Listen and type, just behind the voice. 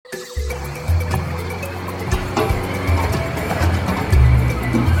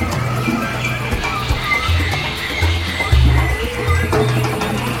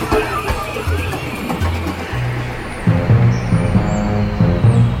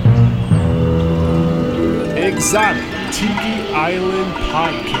Exotic Tiki Island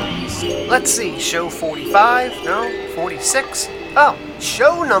Podcast. Let's see, show 45? No, 46? Oh,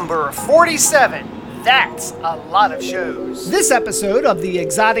 show number 47. That's a lot of shows. This episode of the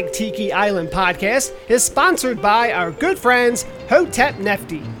Exotic Tiki Island Podcast is sponsored by our good friends Hotep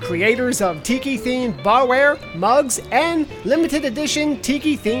Nefti, creators of tiki-themed barware, mugs, and limited edition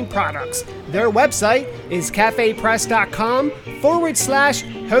tiki-themed products. Their website is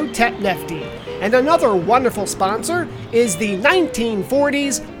cafepress.com/Hotep Nefti. And another wonderful sponsor is the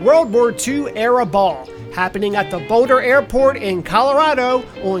 1940s World War II era ball, happening at the Boulder Airport in Colorado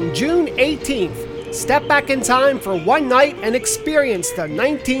on June 18th. Step back in time for one night and experience the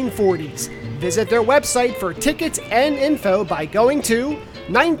 1940s. Visit their website for tickets and info by going to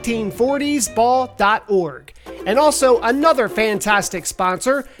 1940sball.org. And also another fantastic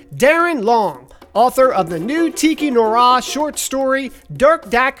sponsor, Darren Long, author of the new Tiki Noir short story, Dirk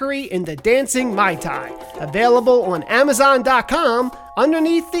Daiquiri in the Dancing Mai Tai, available on Amazon.com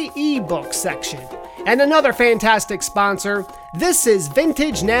underneath the ebook section. And another fantastic sponsor, this is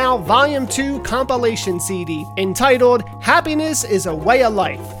Vintage Now Volume 2 compilation CD entitled Happiness is a Way of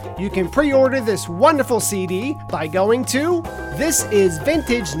Life. You can pre-order this wonderful CD by going to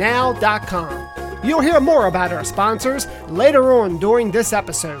thisisvintagenow.com. You'll hear more about our sponsors later on during this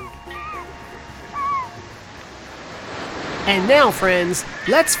episode. And now, friends,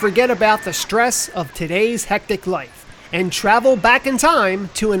 let's forget about the stress of today's hectic life and travel back in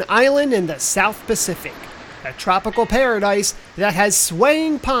time to an island in the South Pacific, a tropical paradise that has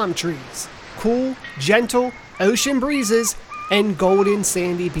swaying palm trees, cool, gentle ocean breezes, and golden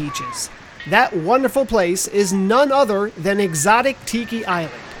sandy beaches. That wonderful place is none other than Exotic Tiki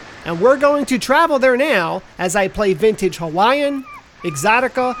Island, and we're going to travel there now as I play vintage Hawaiian,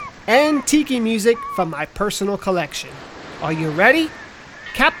 Exotica, and Tiki music from my personal collection. Are you ready?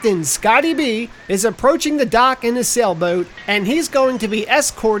 Captain Scotty B is approaching the dock in his sailboat, and he's going to be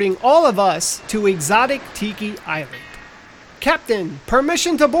escorting all of us to Exotic Tiki Island. Captain,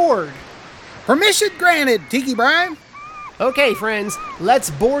 permission to board. Permission granted, Tiki Brian. Okay, friends,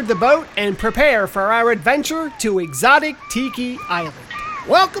 let's board the boat and prepare for our adventure to Exotic Tiki Island.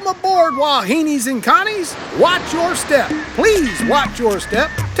 Welcome aboard, Wahinis and Connies. Watch your step. Please watch your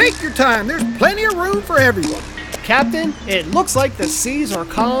step. Take your time. There's plenty of room for everyone. Captain, it looks like the seas are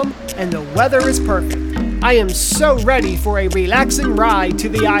calm and the weather is perfect. I am so ready for a relaxing ride to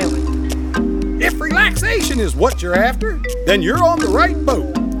the island. If relaxation is what you're after, then you're on the right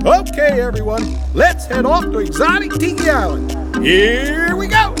boat. Okay, everyone, let's head off to Exotic Tiki Island. Here we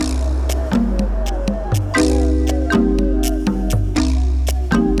go!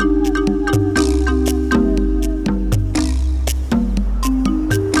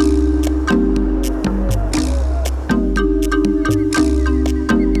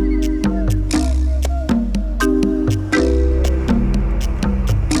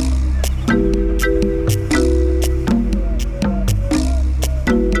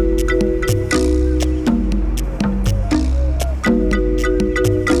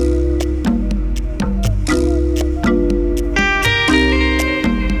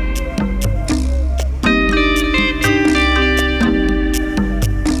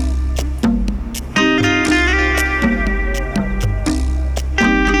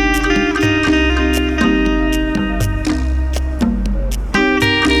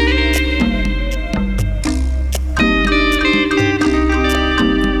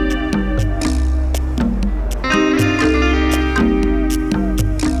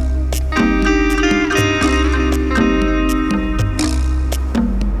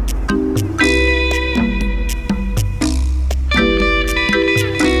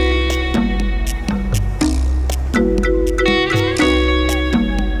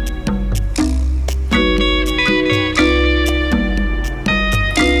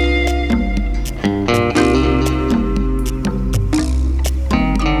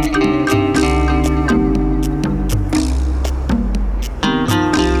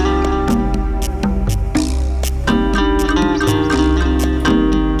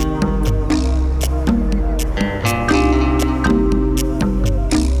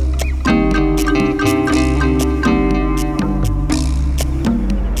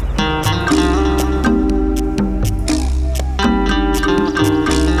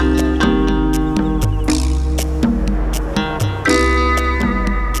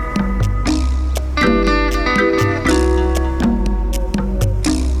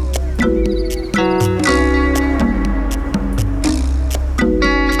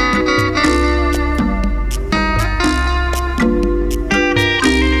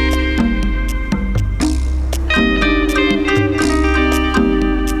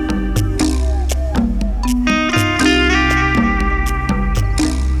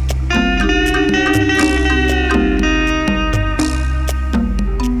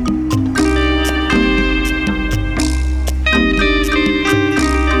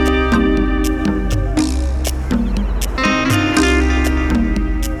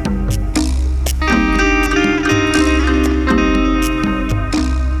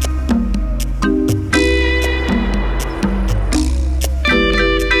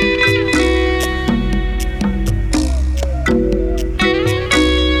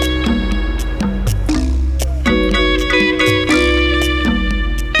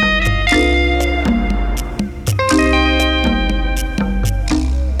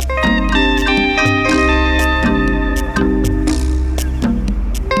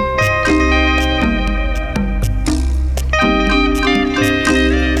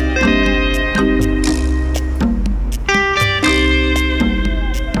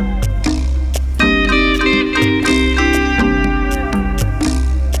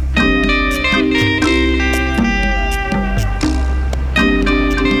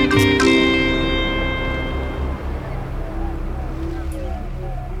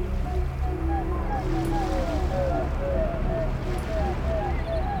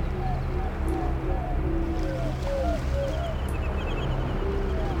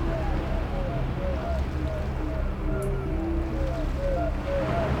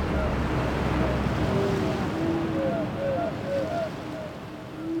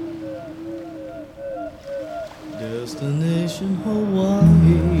 Destination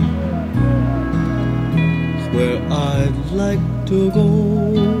Hawaii is where I'd like to go.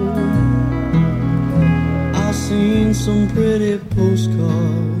 I've seen some pretty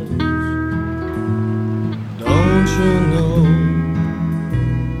postcards, don't you know?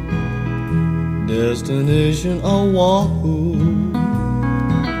 Destination Oahu,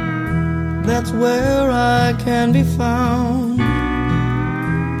 that's where I can be found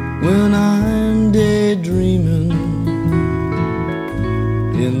when I'm daydreaming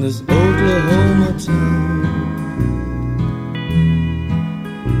in this Oklahoma town.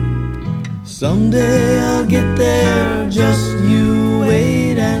 Someday I'll get there, just you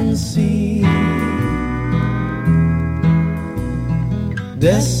wait and see.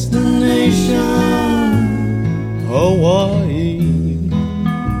 Destination Hawaii,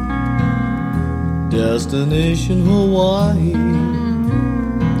 Destination Hawaii,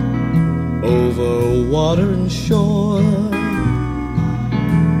 over water and shore,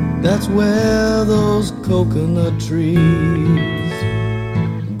 that's where those coconut trees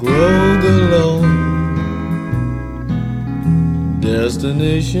grow galore.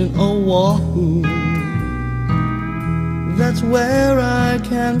 Destination Oahu, that's where I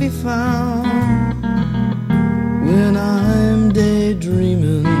can be found when I'm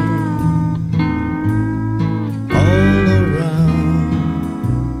daydreaming all around.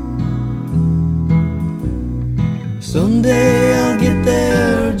 Someday I'll get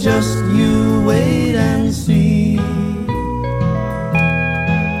there, just you wait and see.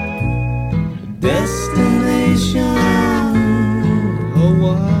 Destination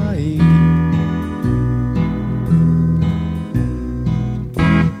Hawaii.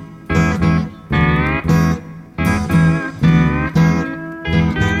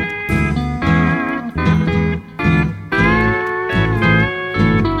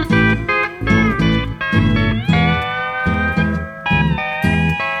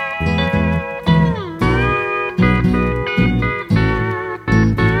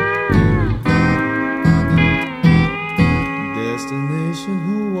 Destination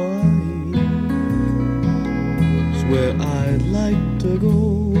Hawaii is where I'd like to go.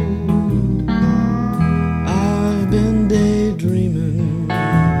 I've been daydreaming,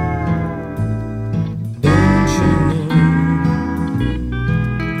 don't you know?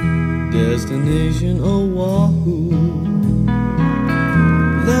 Destination Oahu,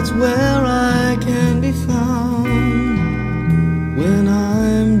 that's where I can be found when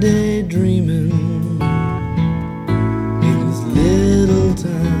I'm daydreaming in this little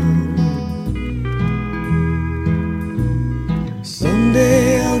town.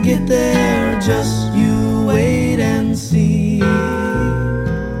 Someday I'll get there, just you wait and see.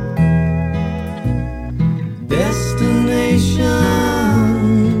 Destination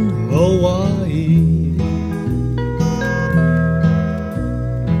Hawaii,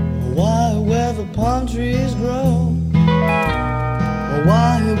 Hawaii where the palm trees grow,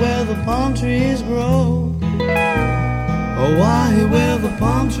 Hawaii where the palm trees grow, Hawaii where the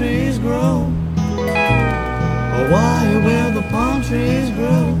palm trees grow, Hawaii where the palm trees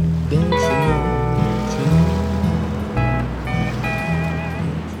grow. Don't you know? Don't you know?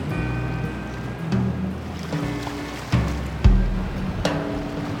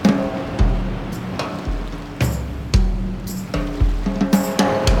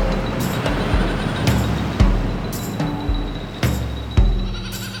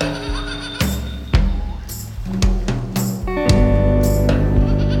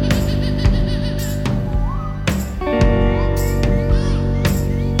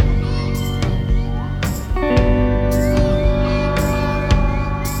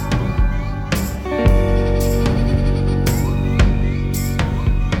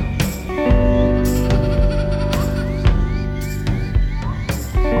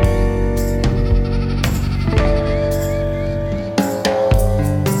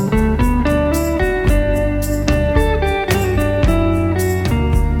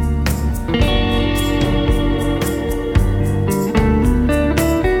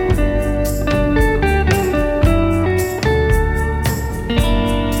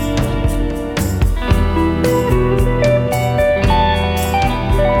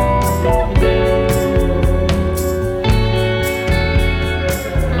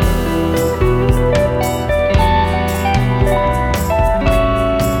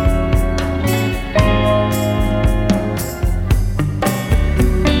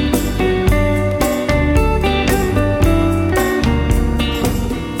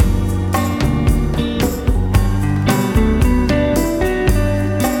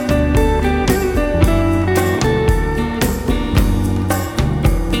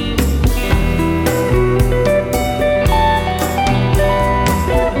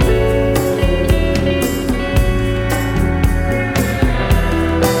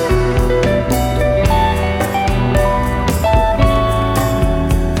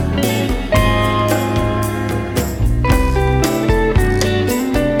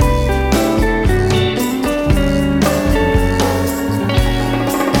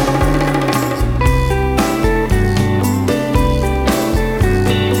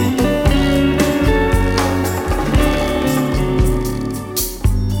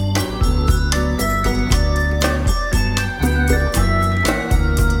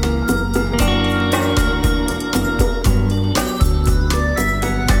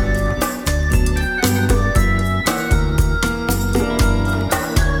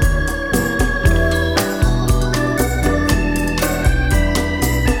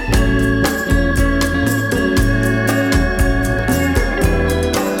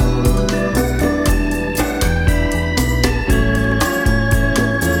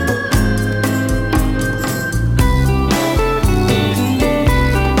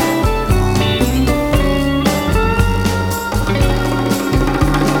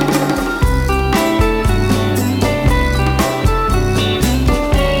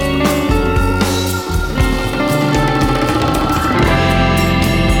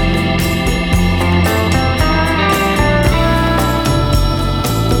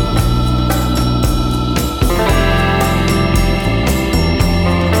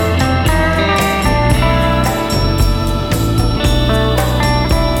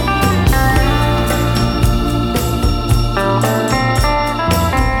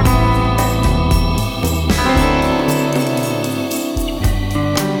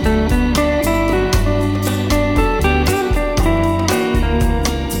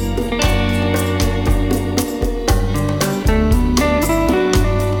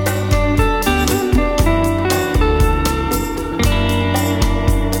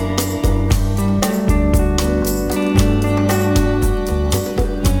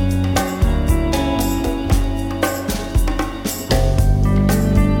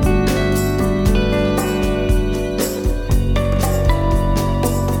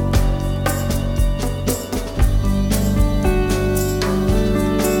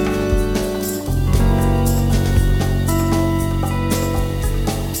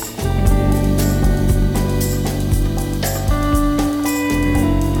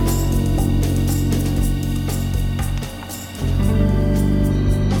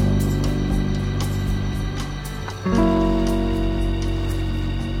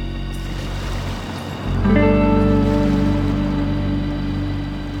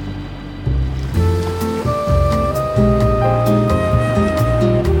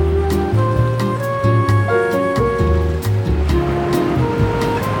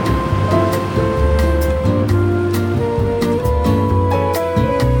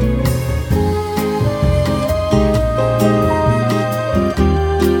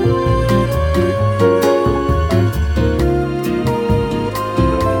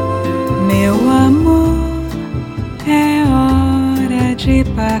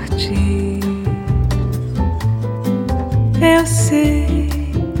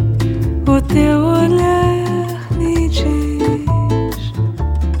 o teu olhar me diz,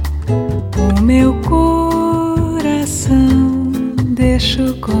 o meu coração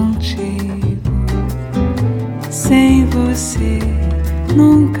deixo contigo. Sem você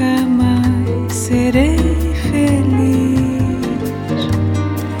nunca mais serei feliz.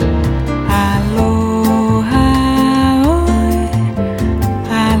 Aloha, oi,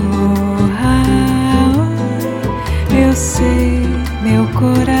 aloha, oi. Eu sei, meu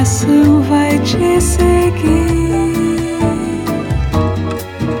coração vai te seguir.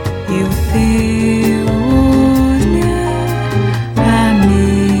 E o teu olhar a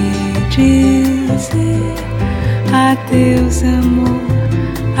me dizer adeus, amor.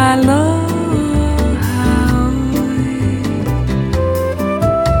 Aloha, oi.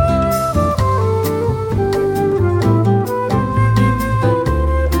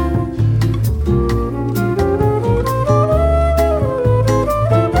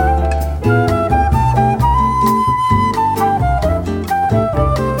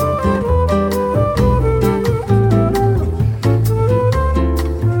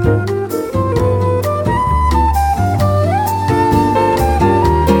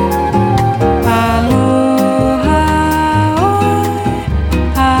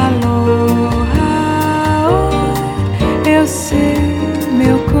 Eu sei,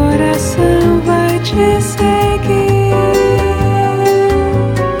 meu coração vai te seguir.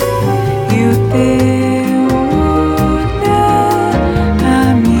 E o teu olhar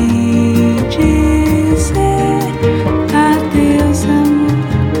a me dizer adeus, amor.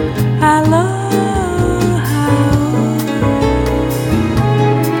 Aloha,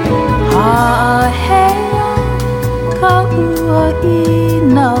 Haheya ka ua I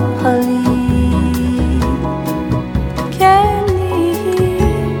nā pali.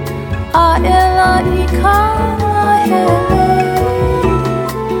 Ela I kana hele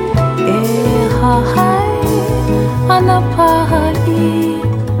e hahai ana paha I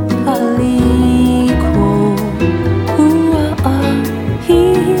paliko ua a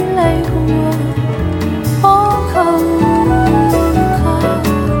hilei ua o kauka.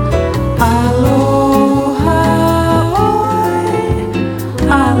 Aloha oi,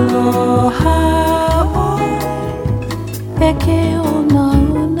 aloha oi, e ke o na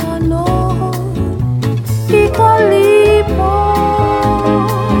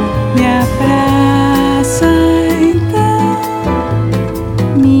me abraça então,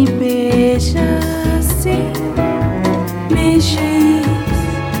 me beija assim, me diz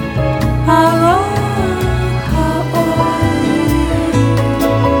aloha, oi.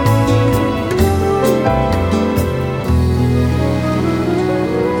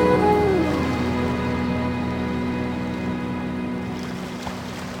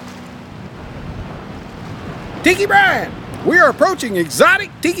 Tiki Brian, we are approaching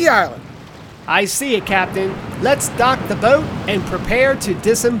exotic Tiki Island. I see it, Captain. Let's dock the boat and prepare to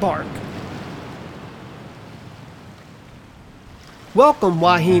disembark. Welcome,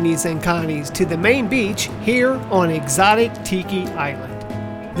 Wahinis and Connies, to the main beach here on exotic Tiki Island.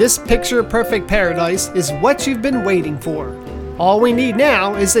 This picture-perfect paradise is what you've been waiting for. All we need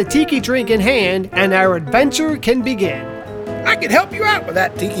now is a tiki drink in hand and our adventure can begin. I can help you out with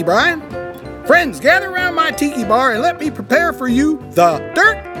that, Tiki Brian. Friends, gather around my tiki bar and let me prepare for you the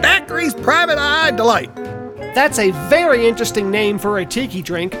Dirk Daiquiri's Private Eye Delight. That's a very interesting name for a tiki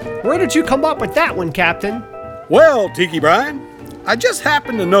drink. Where did you come up with that one, Captain? Well, Tiki Brian, I just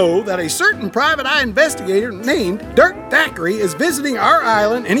happen to know that a certain private eye investigator named Dirk Daiquiri is visiting our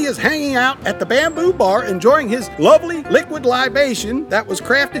island, and he is hanging out at the Bamboo Bar enjoying his lovely liquid libation that was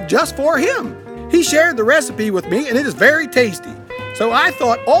crafted just for him. He shared the recipe with me and it is very tasty. So I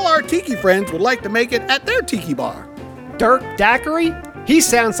thought all our tiki friends would like to make it at their tiki bar. Dirk Daiquiri? He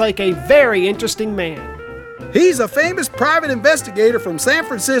sounds like a very interesting man. He's a famous private investigator from San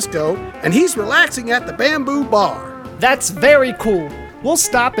Francisco, and he's relaxing at the Bamboo Bar. That's very cool. We'll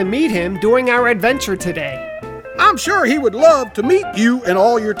stop and meet him during our adventure today. I'm sure he would love to meet you and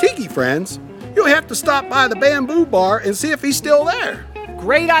all your tiki friends. You'll have to stop by the Bamboo Bar and see if he's still there.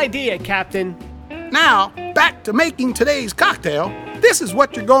 Great idea, Captain. Now, back to making today's cocktail. This is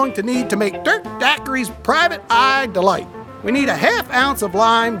what you're going to need to make Dirk Daiquiri's Private Eye Delight. We need a ½ ounce of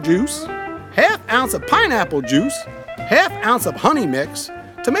lime juice, ½ ounce of pineapple juice, ½ ounce of honey mix.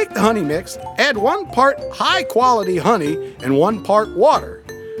 To make the honey mix, add 1 part high-quality honey and 1 part water.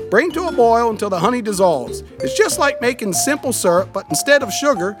 Bring to a boil until the honey dissolves. It's just like making simple syrup, but instead of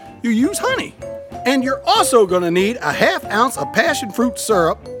sugar, you use honey. And you're also going to need a ½ ounce of passion fruit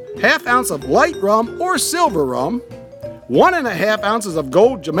syrup, ½ ounce of light rum or silver rum, 1½ ounces of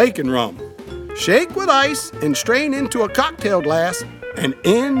gold Jamaican rum. Shake with ice and strain into a cocktail glass and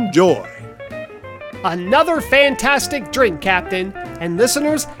enjoy. Another fantastic drink, Captain. And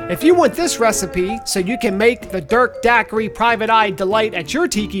listeners, if you want this recipe so you can make the Dirk Daiquiri Private Eye Delight at your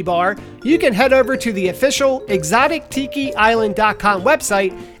tiki bar, you can head over to the official ExoticTikiIsland.com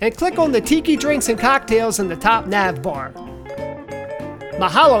website and click on the Tiki Drinks and Cocktails in the top nav bar.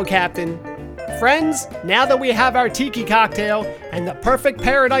 Mahalo, Captain. Friends, now that we have our tiki cocktail and the perfect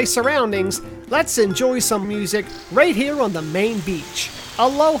paradise surroundings, let's enjoy some music right here on the main beach.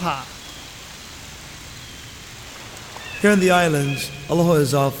 Aloha! Here in the islands, aloha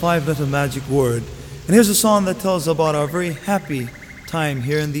is our 5-letter magic word. And here's a song that tells about our very happy time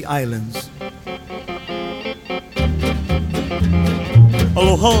here in the islands.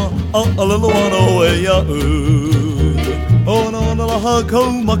 Aloha, aloha no e ia'u. O no aloha kau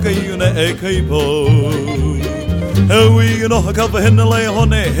makaiuna e kaipo. He ui no hakapa hena lea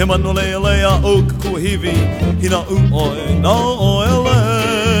hone, he mano lea lea o kukuhivi, hina u'oe na oele.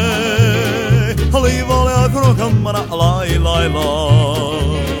 Hali vale a kuro kamana alai lai la.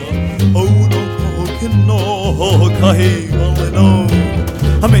 O no ko kino ho kahi vale no.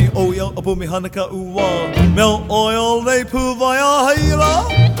 Hame o ia apu mi hanaka ua. Mel oil nei pu vai a haila.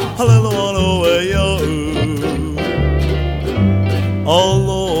 Hallelujah no e ia u.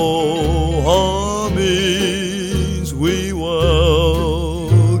 Aloha means we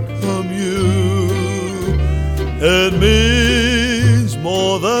welcome you. It means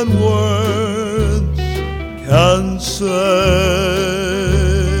more than words can say.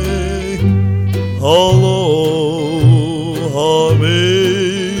 Aloha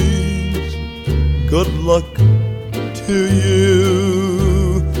means good luck to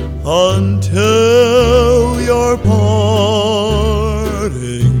you until your parting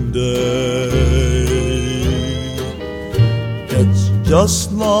day. It's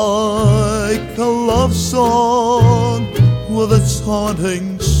just like a love song with its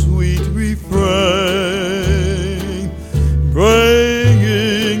haunting sweet refrain,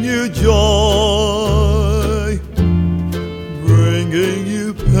 bringing you joy, bringing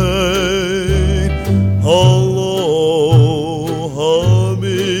you pain. Aloha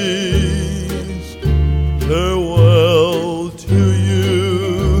means farewell to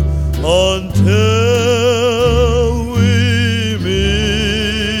you until we meet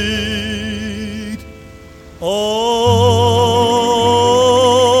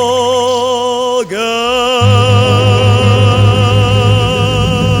again.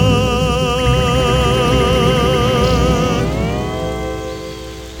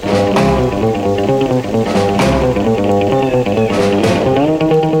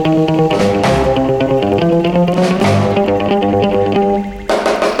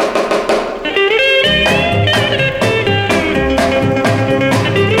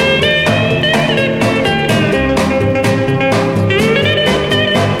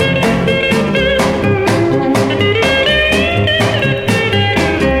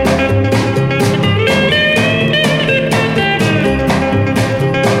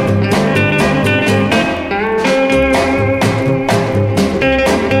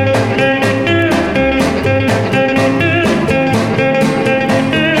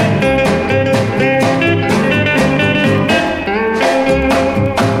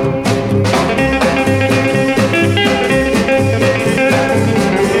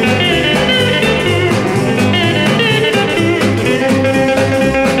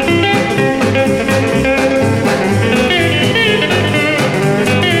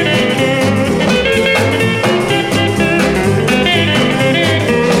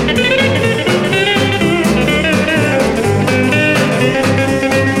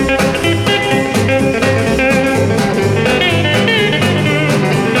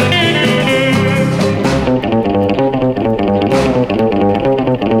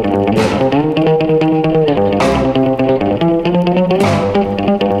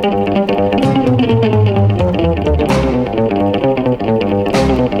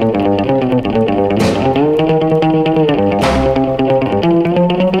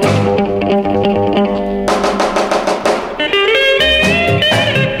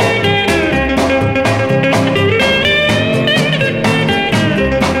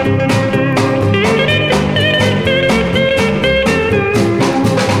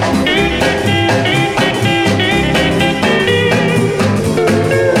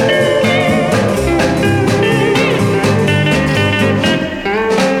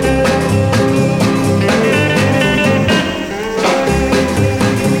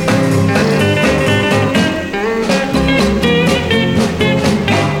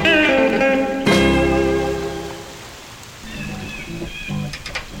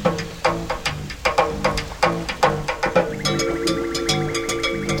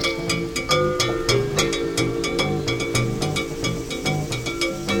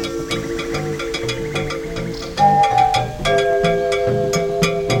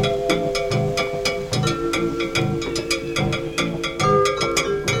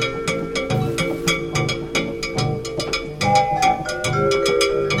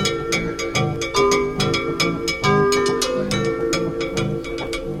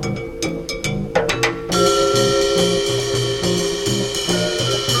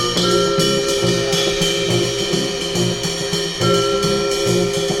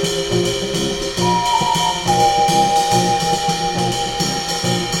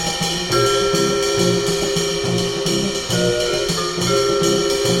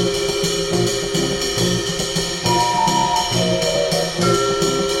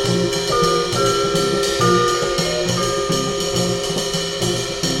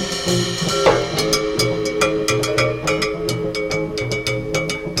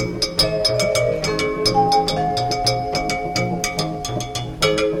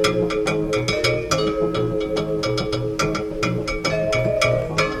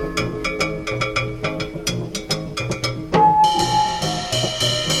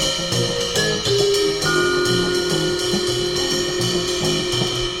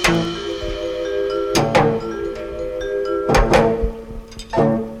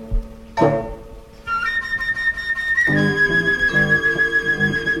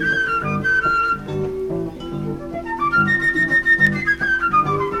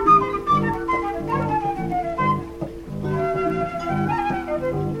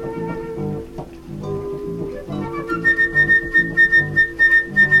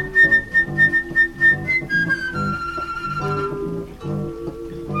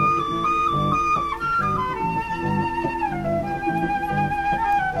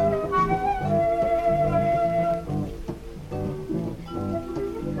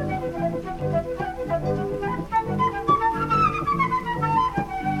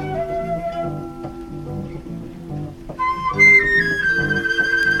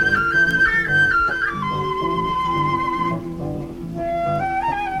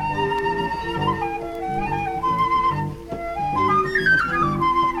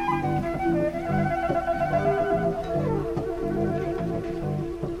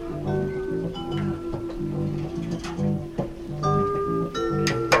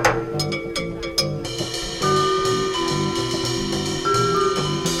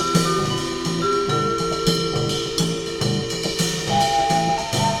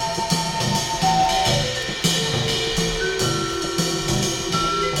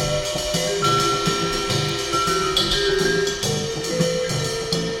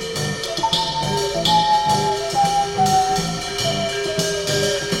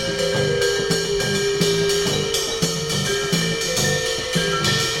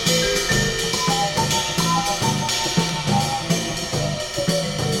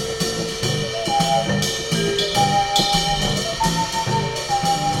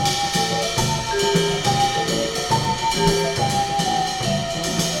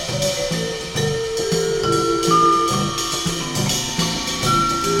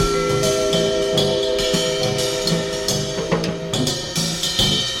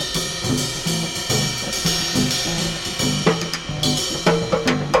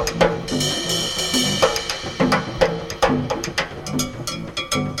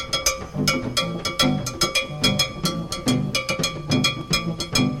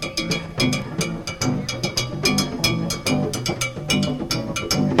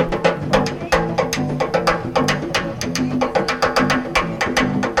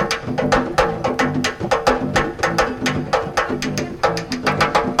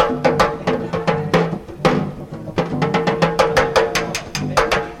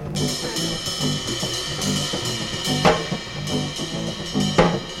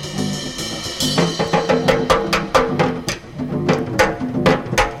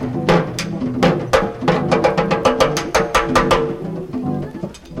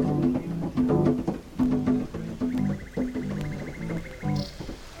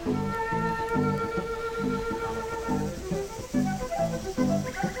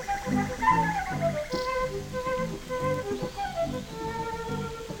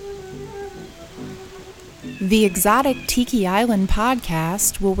 The Exotic Tiki Island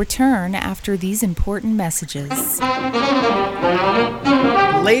podcast will return after these important messages.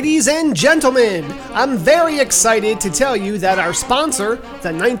 Ladies and gentlemen, I'm very excited to tell you that our sponsor, the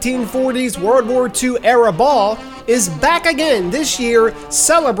 1940s World War II era ball, is back again this year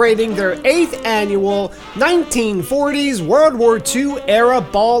celebrating their 8th annual 1940s World War II era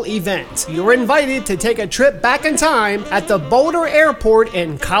ball event. You're invited to take a trip back in time at the Boulder Airport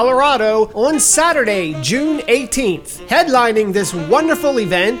in Colorado on Saturday, June 18th. Headlining this wonderful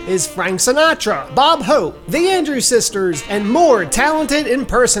event is Frank Sinatra, Bob Hope, the Andrews Sisters, and more talented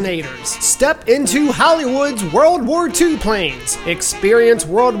impersonators. Step into Hollywood's World War II planes. Experience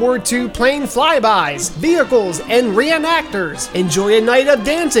World War II plane flybys, vehicles, and reenactors. Enjoy a night of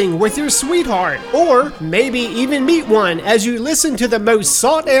dancing with your sweetheart, or maybe even meet one as you listen to the most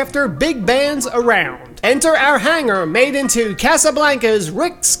sought-after big bands around. Enter our hangar made into Casablanca's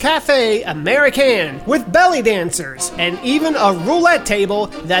Rick's Cafe Americain with belly dancers and even a roulette table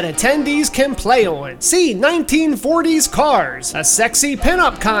that attendees can play on. See 1940s cars, a sexy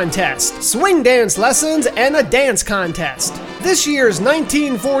pinup contest, swing dance lessons, and a dance contest. This year's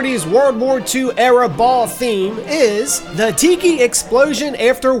 1940s World War II era ball theme is the Tiki Explosion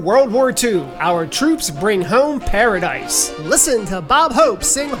after World War II. Our troops bring home paradise. Listen to Bob Hope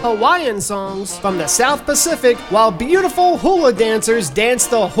sing Hawaiian songs from the South Pacific while beautiful hula dancers dance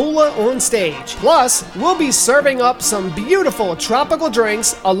the hula on stage. Plus, we'll be serving up some beautiful tropical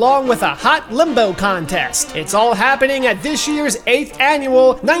drinks along with a hot limbo contest. It's all happening at this year's 8th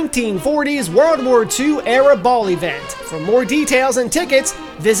annual 1940s World War II era ball event. For more details and tickets,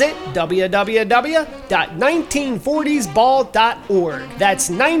 visit www.1940sball.org. That's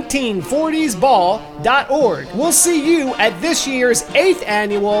 1940sball.org. We'll see you at this year's 8th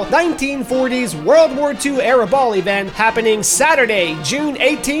annual 1940s World War II era ball event happening Saturday, June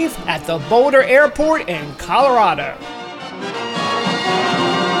 18th at the Boulder Airport in Colorado.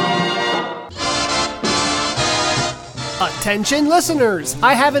 Attention listeners,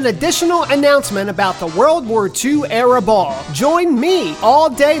 I have an additional announcement about the World War II era ball. Join me all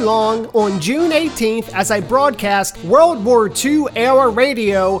day long on June 18th as I broadcast World War II era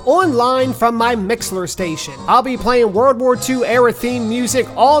radio online from my Mixlr station. I'll be playing World War II era themed music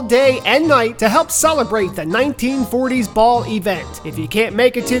all day and night to help celebrate the 1940s ball event. If you can't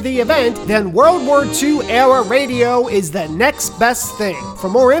make it to the event, then World War II era radio is the next best thing. For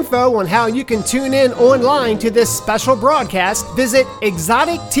more info on how you can tune in online to this special broadcast, visit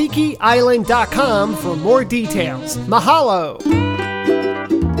exotictikiisland.com for more details. Mahalo!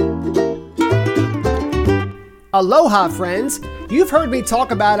 Aloha, friends! You've heard me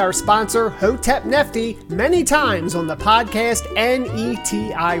talk about our sponsor, Hotep Nefti, many times on the podcast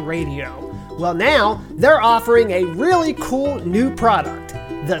NETI Radio. Well, now they're offering a really cool new product.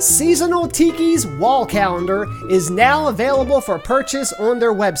 The Seasonal Tiki's Wall Calendar is now available for purchase on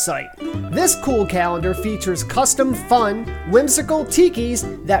their website. This cool calendar features custom, fun, whimsical tikis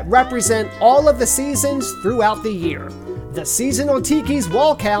that represent all of the seasons throughout the year. The Seasonal Tiki's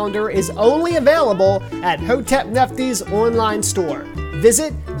Wall Calendar is only available at Hotep Nefti's online store.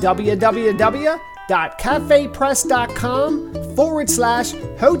 Visit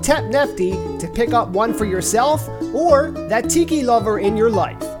www.cafepress.com/Hotep Nefti to pick up one for yourself or that tiki lover in your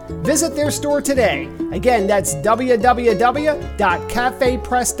life. Visit their store today. Again, that's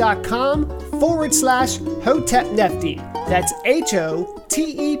www.cafepress.com/Hotep Nefti. That's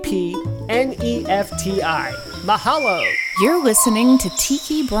HOTEPNEFTI. Mahalo. You're listening to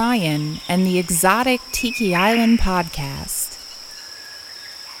Tiki Brian and the Exotic Tiki Island podcast.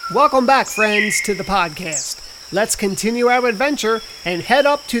 Welcome back, friends, to the podcast. Let's continue our adventure and head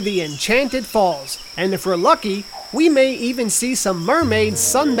up to the Enchanted Falls. And if we're lucky, we may even see some mermaids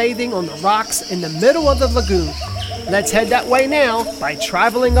sunbathing on the rocks in the middle of the lagoon. Let's head that way now by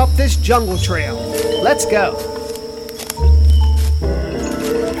traveling up this jungle trail. Let's go.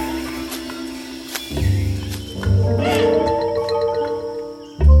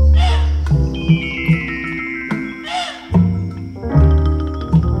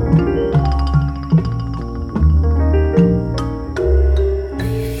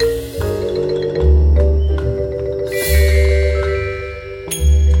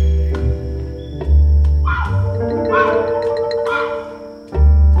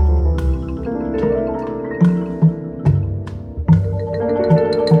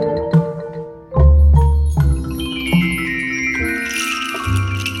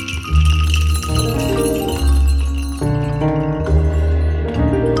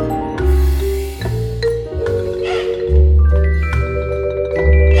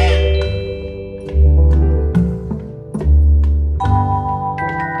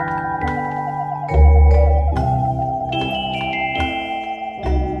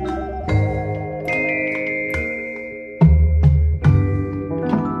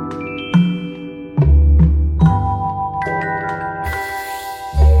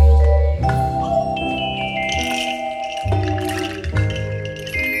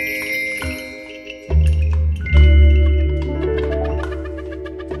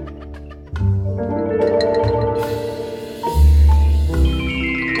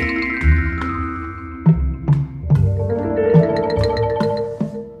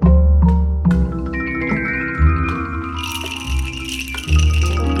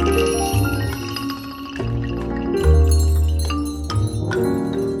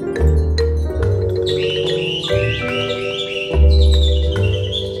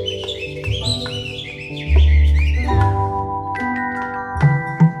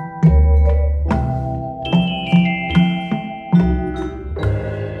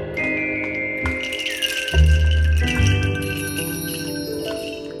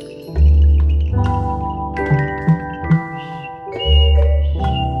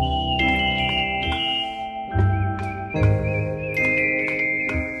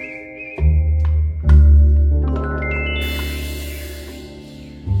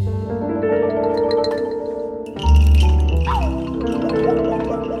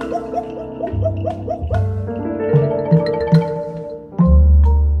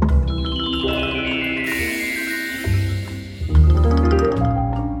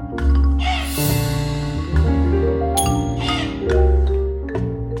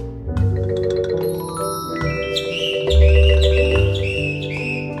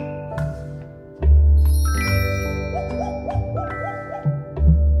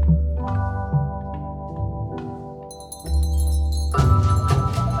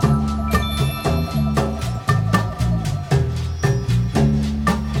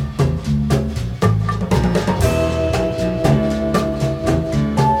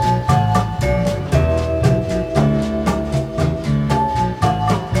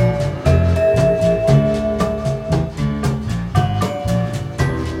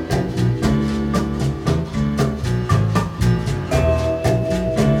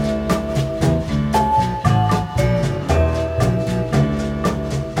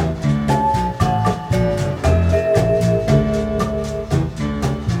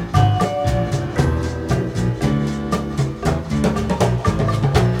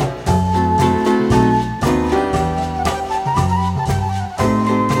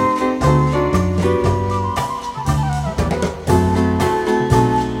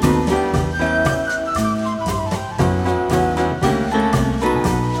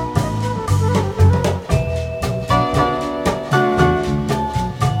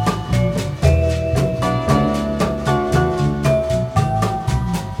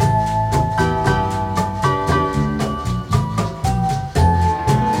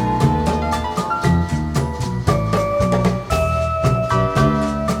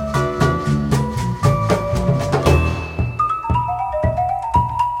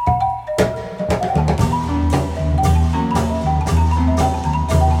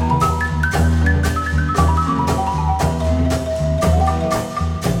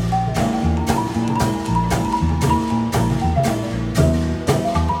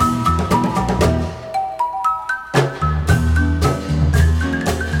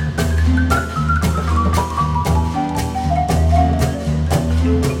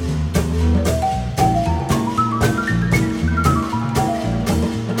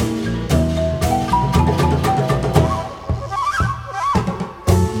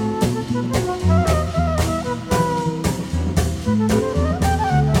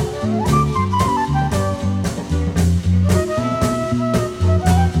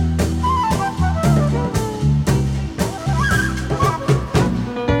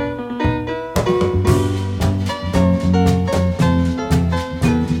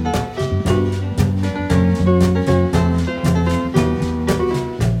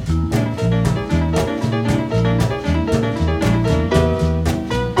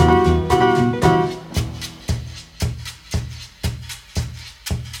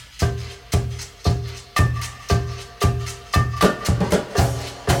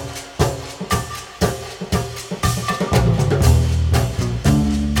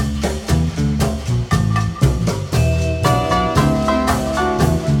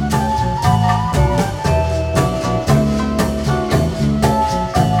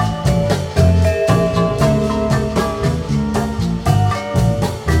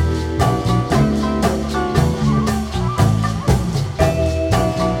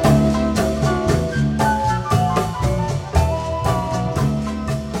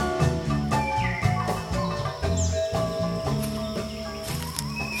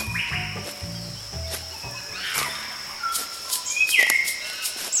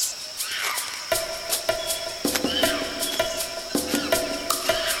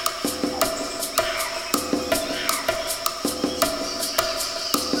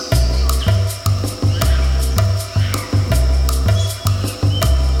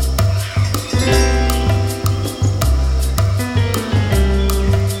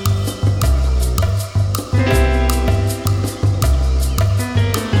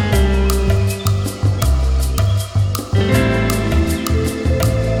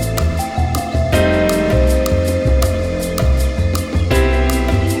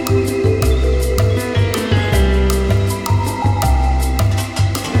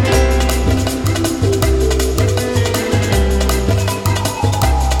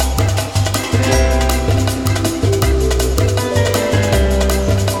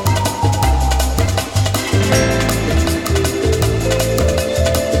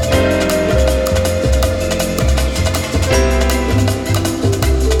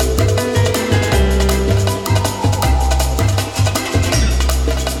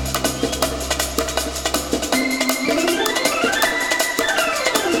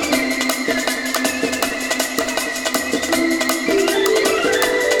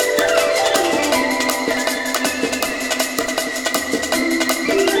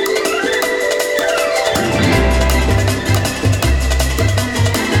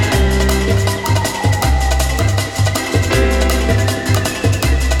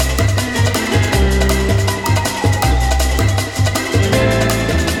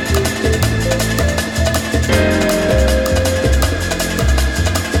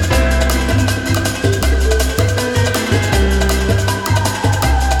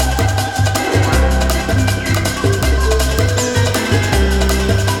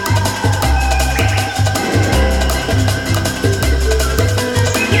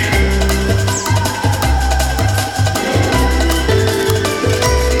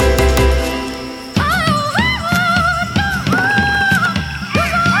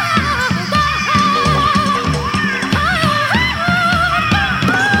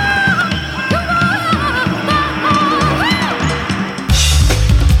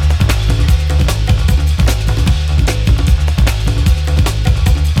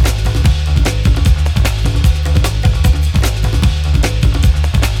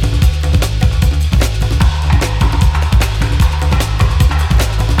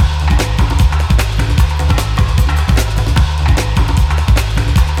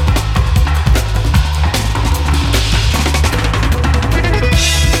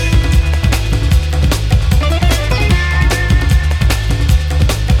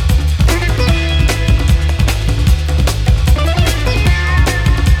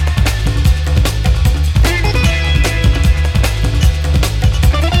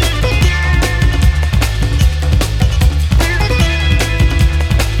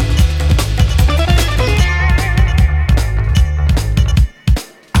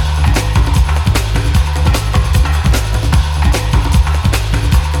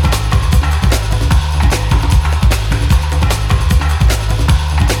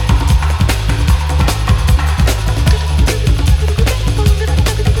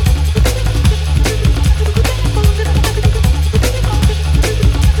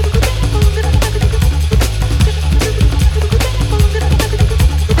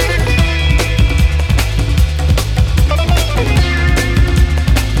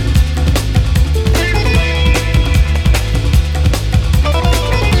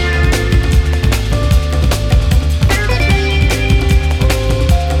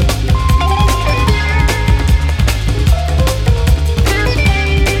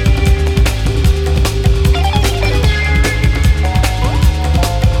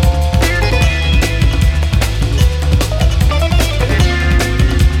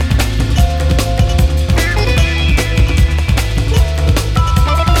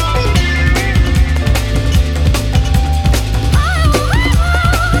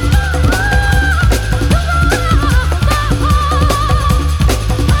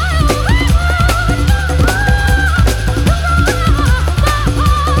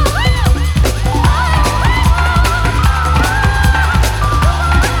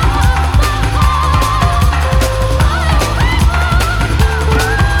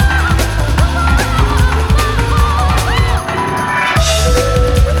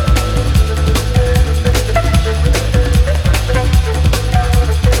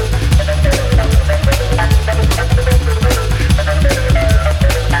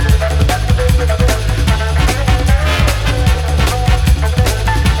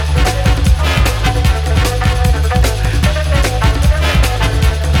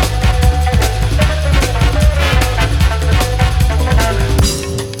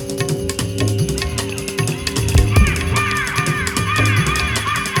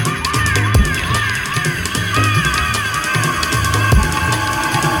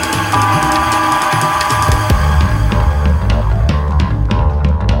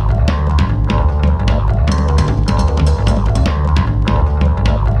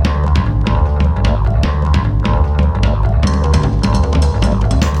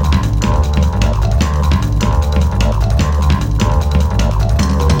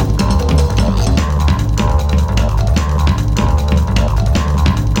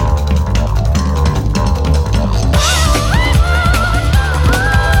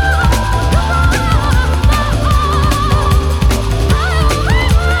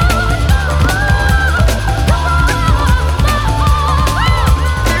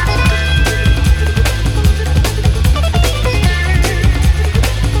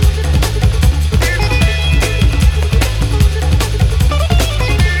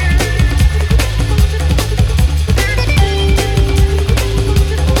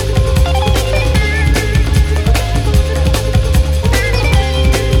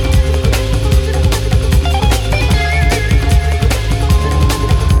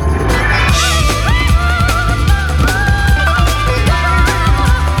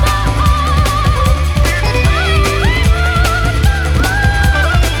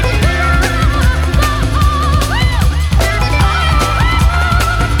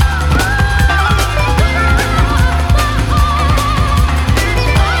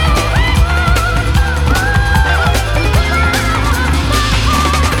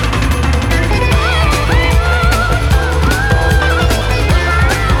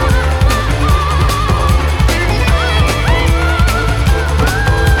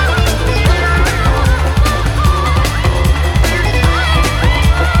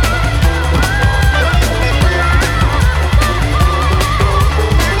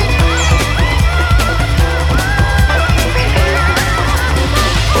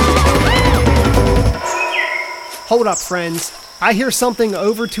 Hold up, friends. I hear something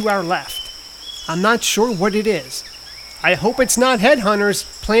over to our left. I'm not sure what it is. I hope it's not headhunters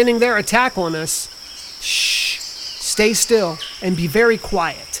planning their attack on us. Shh. Stay still and be very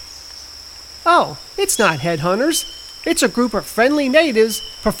quiet. Oh, it's not headhunters. It's a group of friendly natives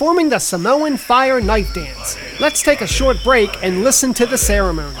performing the Samoan fire knife dance. Let's take a short break and listen to the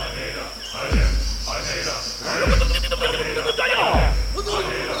ceremony.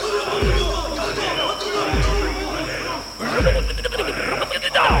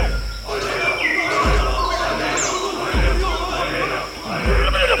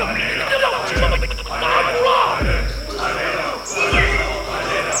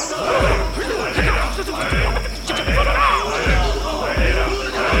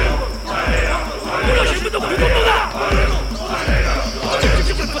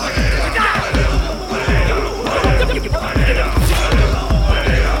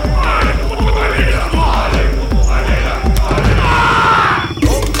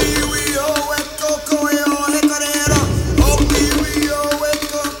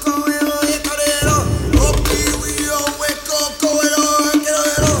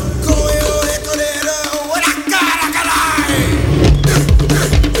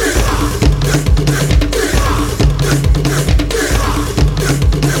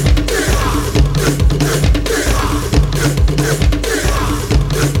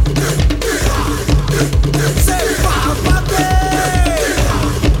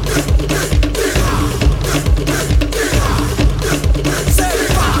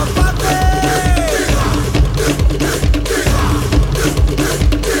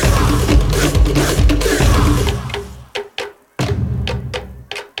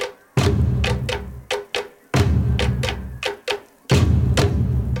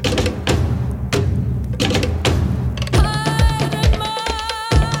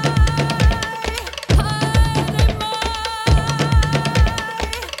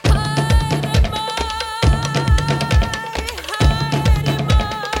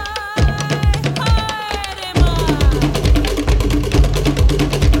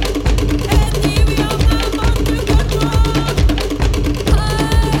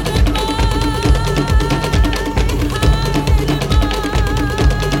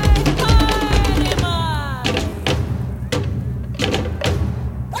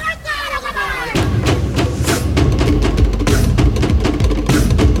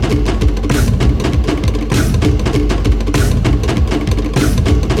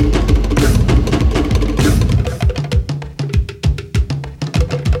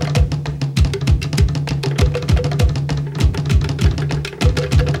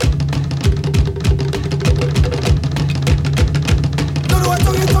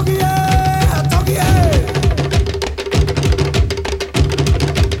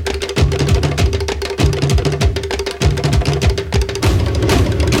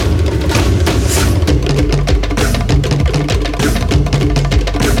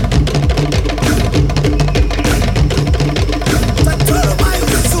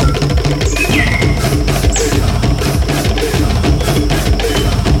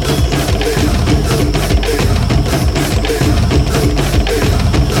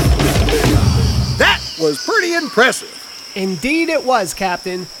 Impressive. Indeed it was,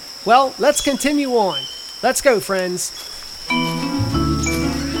 Captain. Well, let's continue on. Let's go, friends.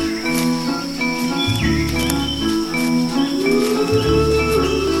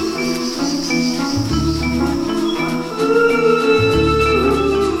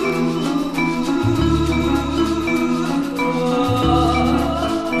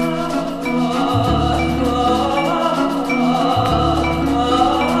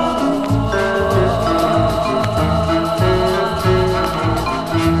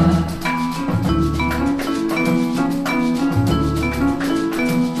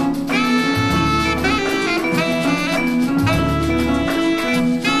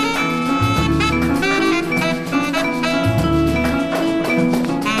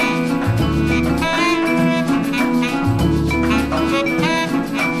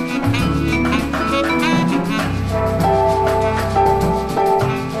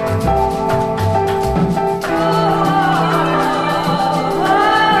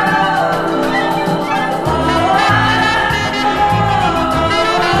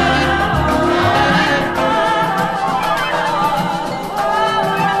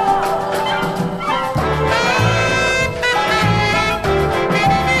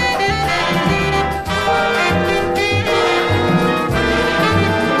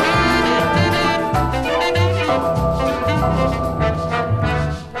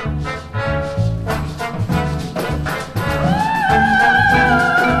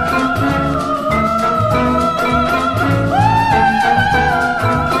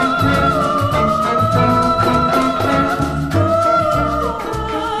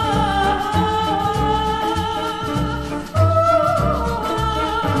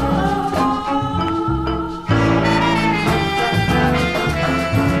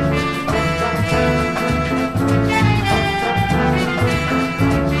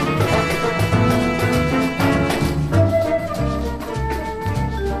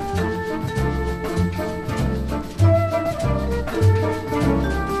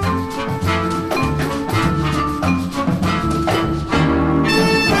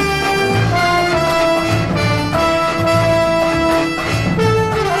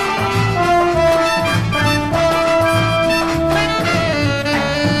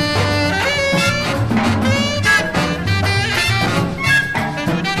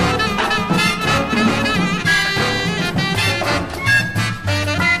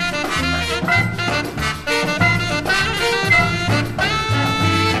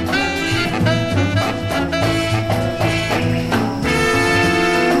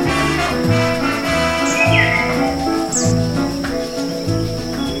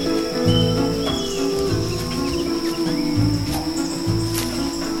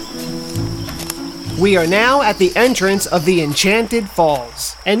 We are now at the entrance of the Enchanted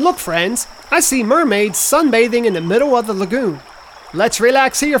Falls. And look, friends, I see mermaids sunbathing in the middle of the lagoon. Let's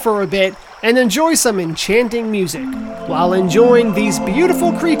relax here for a bit and enjoy some enchanting music while enjoying these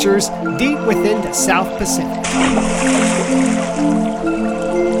beautiful creatures deep within the South Pacific.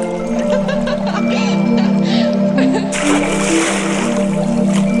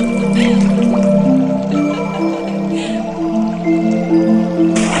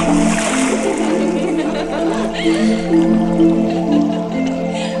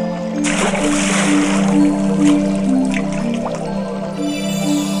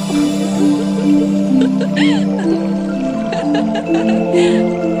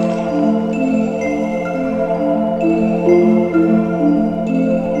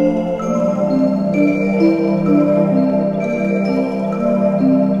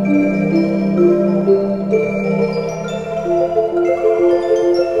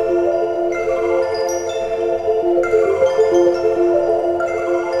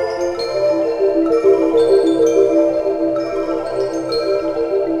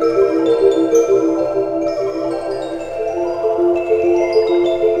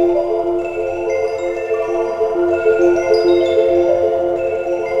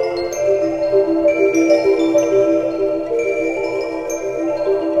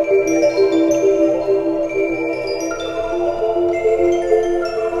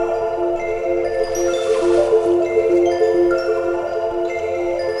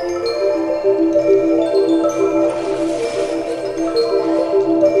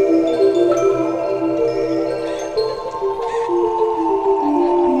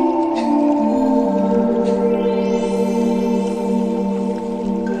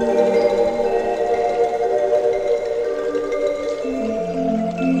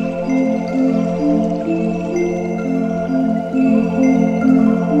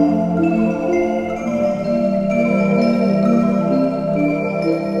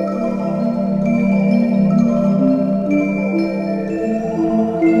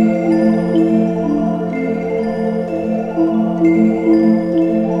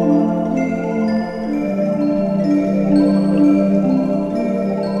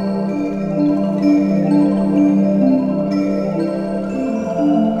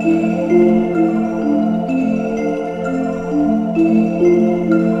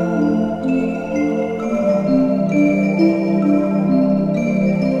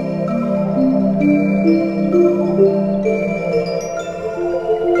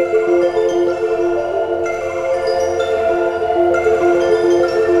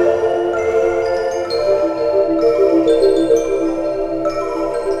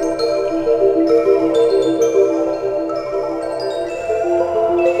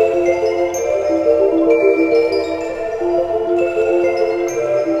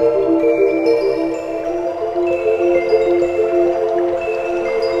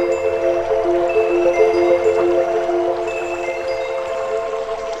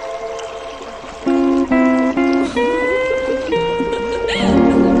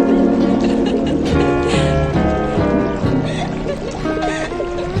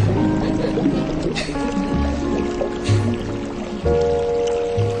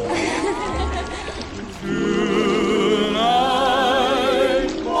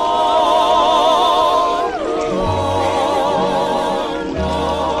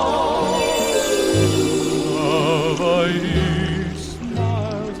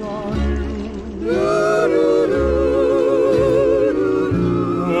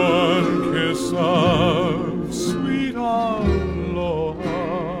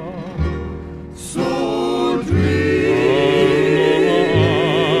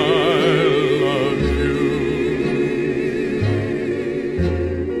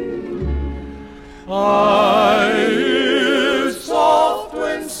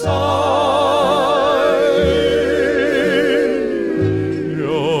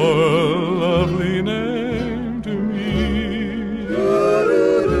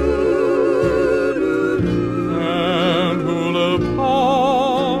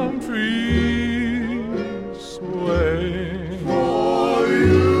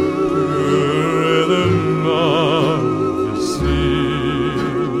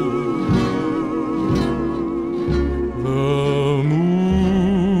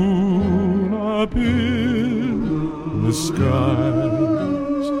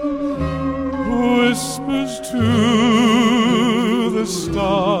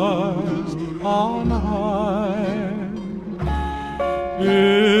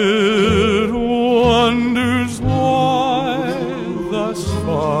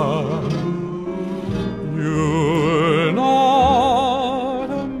 You're not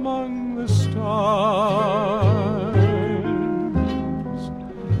among the stars.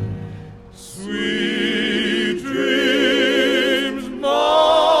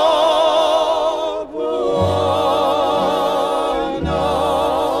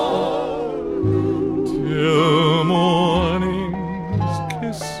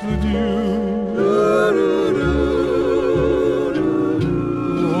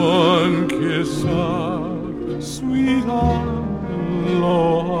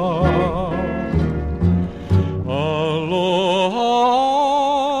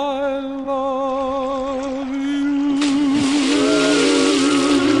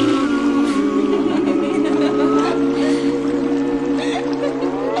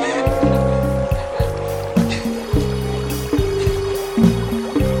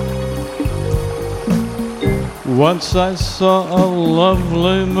 Once I saw a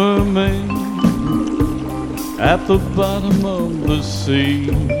lovely mermaid at the bottom of the sea.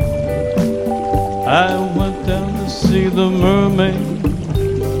 I went down to see the mermaid,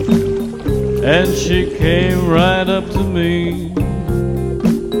 and she came right up to me.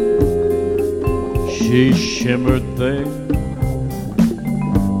 She shimmered there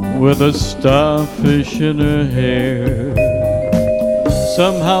with a starfish in her hair.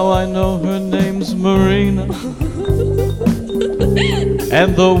 Somehow I know her name's Marina,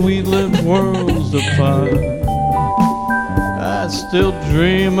 and though we live worlds apart, I still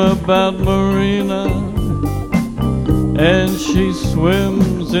dream about Marina, and she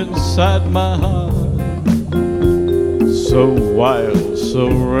swims inside my heart. So wild, so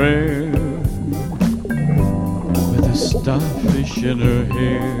rare, with a starfish in her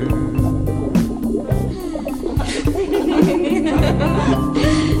hair.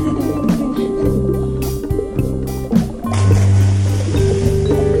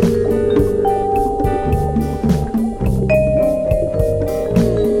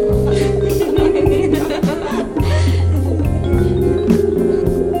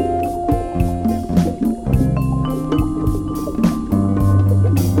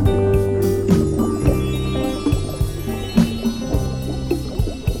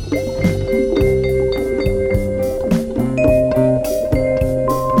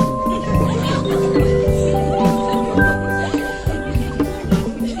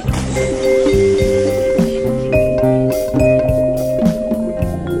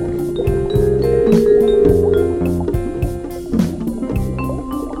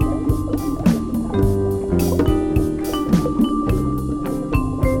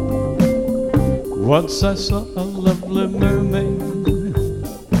 Once I saw a lovely mermaid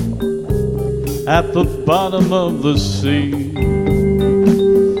at the bottom of the sea.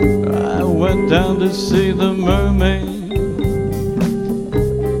 I went down to see the mermaid,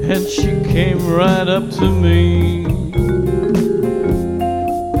 and she came right up to me.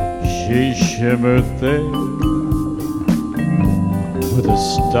 She shimmered there with a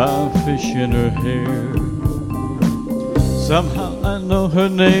starfish in her hair. Somehow I know her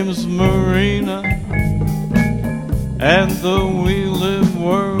name's Marina, and though we live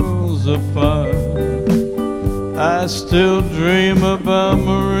worlds apart, I still dream about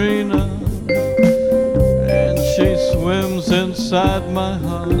Marina, and she swims inside my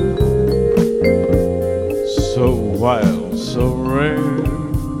heart. So wild, so rare,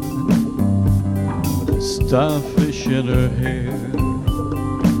 with a starfish in her hair.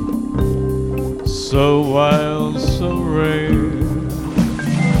 So wild, so rare,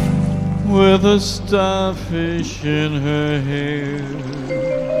 with a starfish in her hair.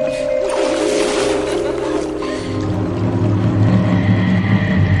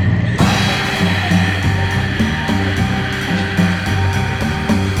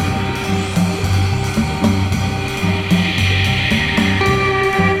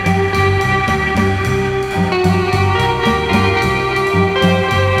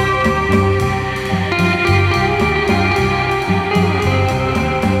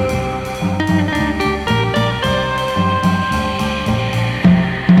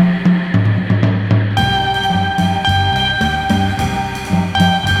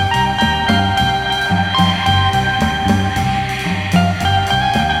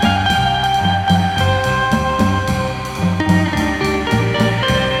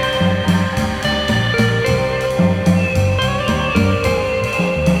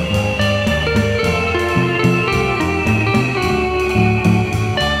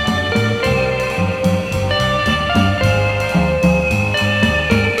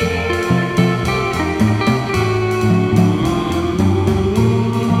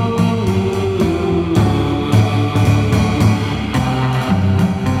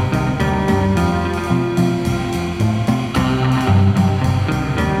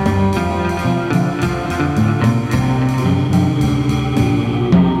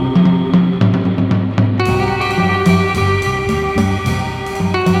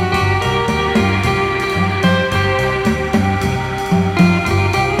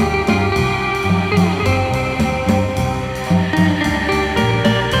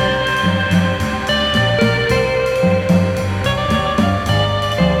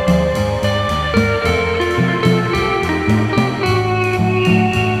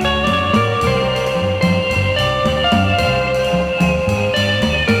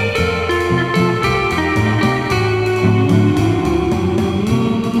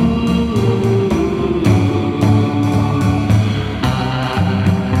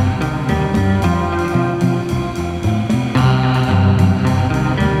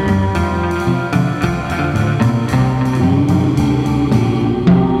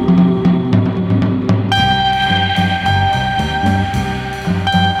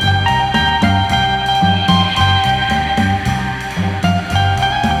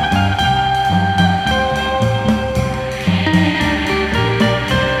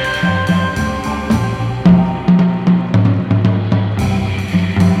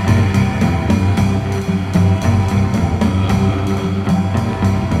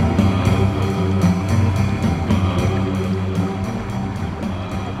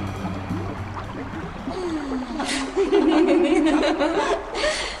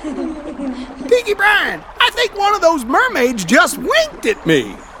 Tiki Brian, I think one of those mermaids just winked at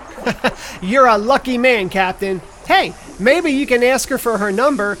me. You're a lucky man, Captain. Hey, maybe you can ask her for her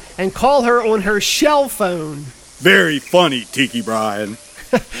number and call her on her shell phone. Very funny, Tiki Brian.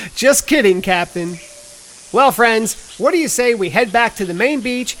 Just kidding, Captain. Well, friends, what do you say we head back to the main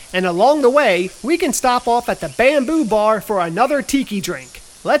beach, and along the way, we can stop off at the Bamboo Bar for another tiki drink.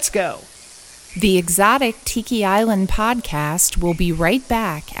 Let's go. The Exotic Tiki Island podcast will be right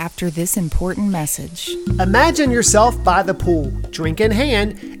back after this important message. Imagine yourself by the pool, drink in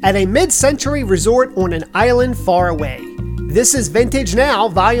hand, at a mid-century resort on an island far away. This is Vintage Now,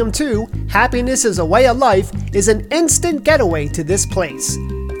 Volume 2, Happiness is a Way of Life, is an instant getaway to this place.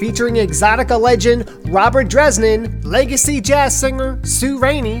 Featuring Exotica legend Robert Dresnan, legacy jazz singer Sue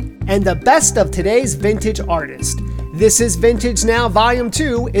Rainey, and the best of today's vintage artists. This is Vintage Now Volume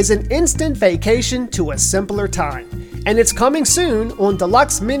 2 is an instant vacation to a simpler time. And it's coming soon on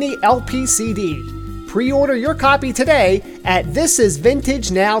Deluxe Mini LP CD. Pre-order your copy today at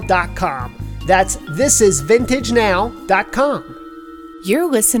thisisvintagenow.com. That's thisisvintagenow.com.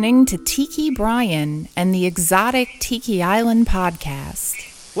 You're listening to Tiki Brian and the Exotic Tiki Island podcast.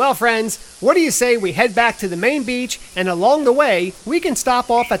 Well, friends, what do you say we head back to the main beach, and along the way, we can stop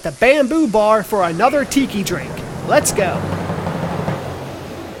off at the Bamboo Bar for another tiki drink. Let's go.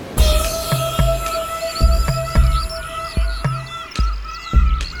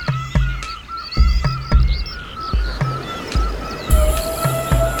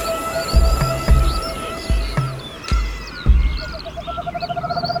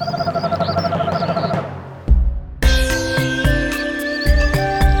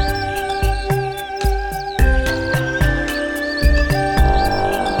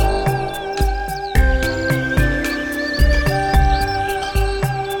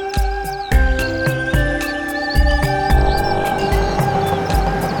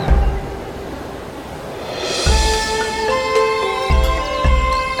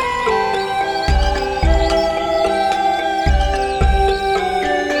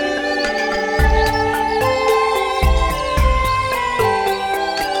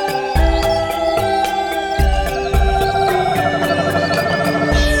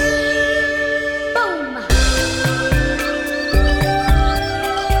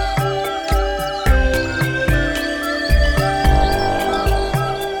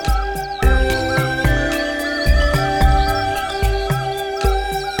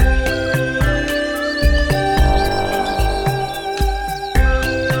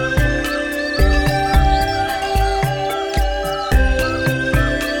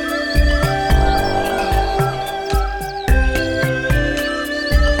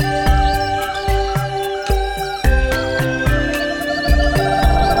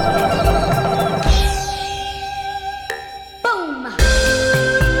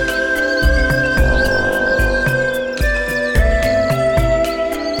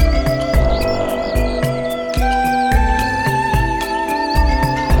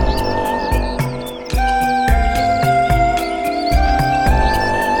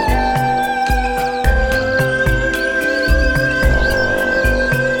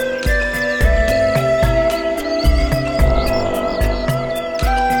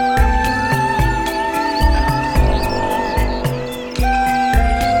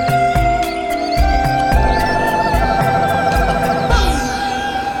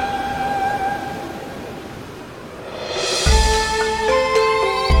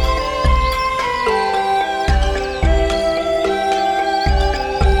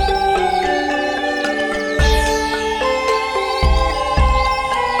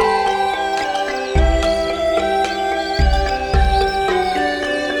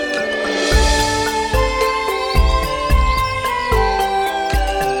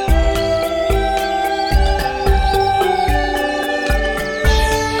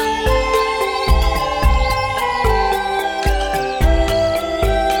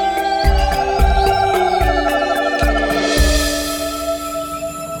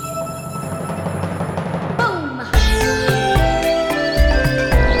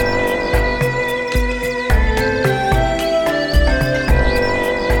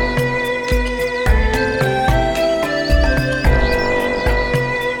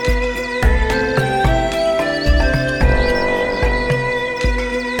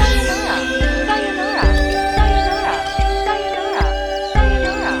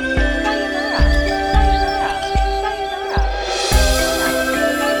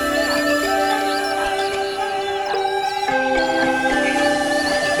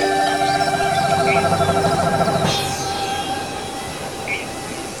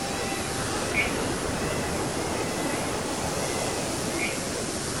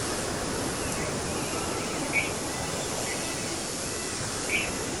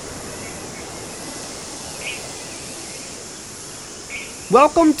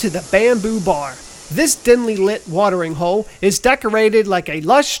 Welcome to the Bamboo Bar. This dimly lit watering hole is decorated like a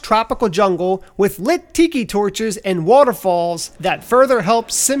lush tropical jungle with lit tiki torches and waterfalls that further help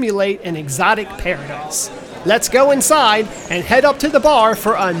simulate an exotic paradise. Let's go inside and head up to the bar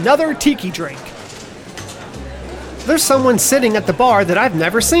for another tiki drink. There's someone sitting at the bar that I've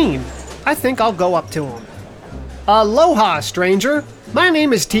never seen. I think I'll go up to him. Aloha, stranger. My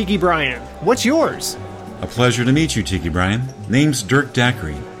name is Tiki Brian. What's yours? A pleasure to meet you, Tiki Brian. Name's Dirk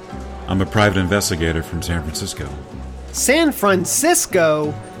Dackery. I'm a private investigator from San Francisco. San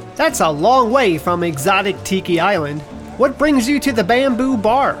Francisco? That's a long way from exotic Tiki Island. What brings you to the Bamboo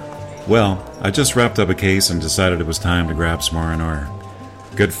Bar? Well, I just wrapped up a case and decided it was time to grab some R&R.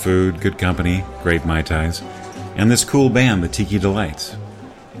 Good food, good company, great Mai Tais, and this cool band, the Tiki Delights.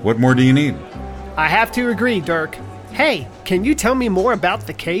 What more do you need? I have to agree, Dirk. Hey, can you tell me more about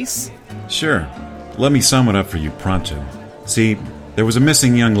the case? Sure. Let me sum it up for you pronto. See, there was a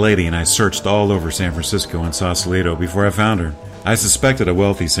missing young lady and I searched all over San Francisco and Sausalito before I found her. I suspected a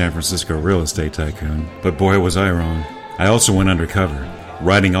wealthy San Francisco real estate tycoon, but boy was I wrong. I also went undercover,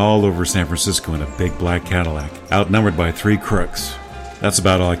 riding all over San Francisco in a big black Cadillac, outnumbered by 3 crooks. That's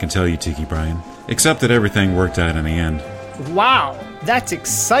about all I can tell you, Tiki Brian, except that everything worked out in the end. Wow, that's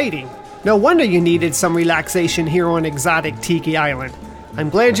exciting. No wonder you needed some relaxation here on exotic Tiki Island. I'm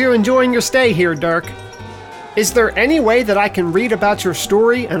glad you're enjoying your stay here, Dirk. Is there any way that I can read about your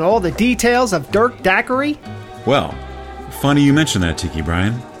story and all the details of Dirk Dackery? Well, funny you mention that, Tiki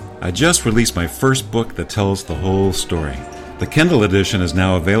Brian. I just released my first book that tells the whole story. The Kindle edition is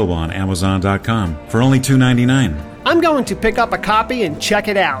now available on Amazon.com for only $2.99. I'm going to pick up a copy and check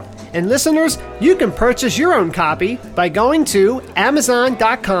it out. And listeners, you can purchase your own copy by going to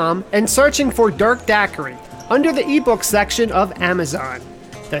Amazon.com and searching for Dirk Dackery under the ebook section of Amazon.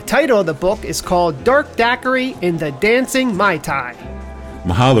 The title of the book is called Dirk Dackery in the Dancing Mai Tai.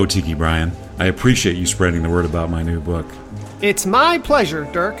 Mahalo, Tiki Brian. I appreciate you spreading the word about my new book. It's my pleasure,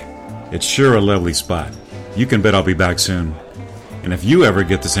 Dirk. It's sure a lovely spot. You can bet I'll be back soon. And if you ever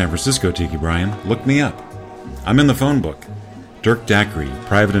get to San Francisco, Tiki Brian, look me up. I'm in the phone book. Dirk Dackery,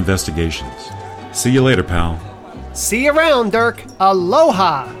 Private Investigations. See you later, pal. See you around, Dirk.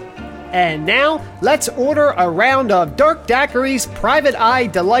 Aloha. And now, let's order a round of Dirk Dackery's Private Eye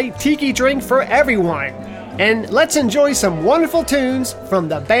Delight Tiki drink for everyone. And let's enjoy some wonderful tunes from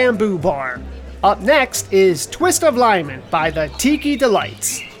the Bamboo Bar. Up next is Twist of Lyman by the Tiki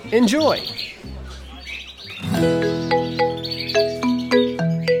Delights. Enjoy.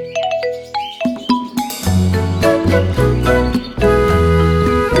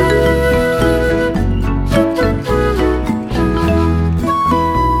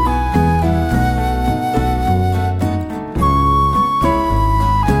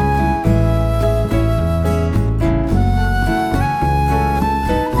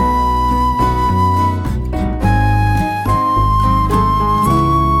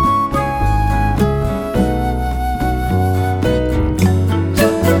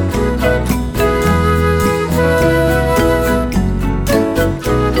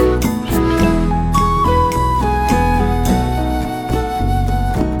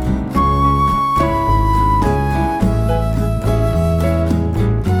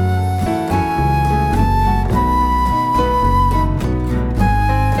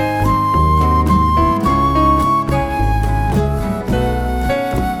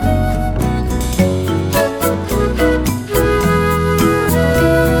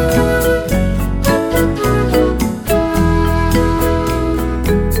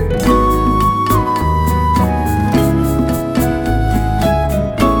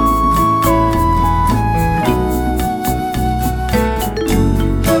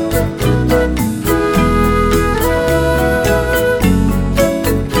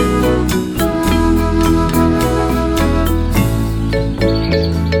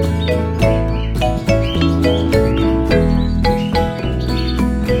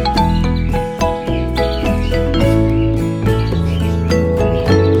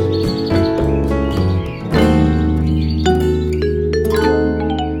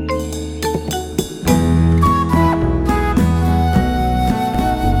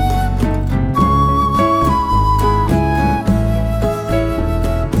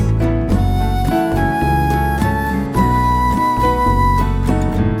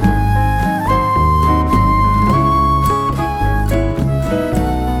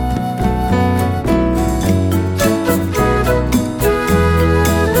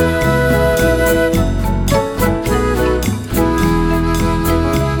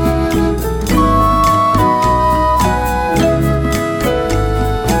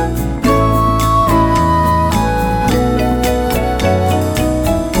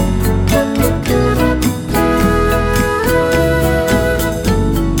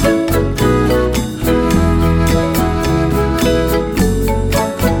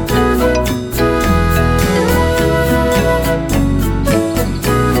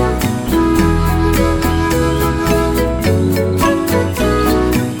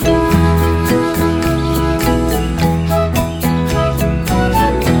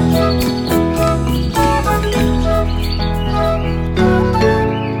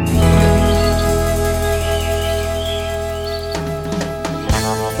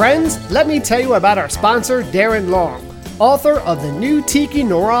 Friends, let me tell you about our sponsor, Darren Long, author of the new Tiki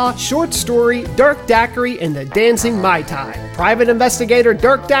Noir short story Dirk Daiquiri and the Dancing Mai Tai. Private investigator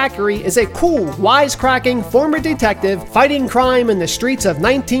Dirk Daiquiri is a cool, wisecracking former detective fighting crime in the streets of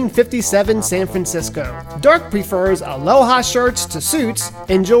 1957 San Francisco. Dirk prefers aloha shirts to suits,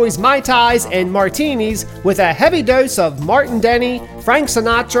 enjoys Mai Tais and martinis with a heavy dose of Martin Denny, Frank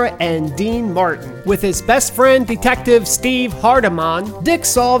Sinatra, and Dean Martin. With his best friend, Detective Steve Hardiman, Dick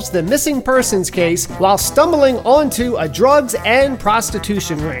solves the missing persons case while stumbling onto a drugs and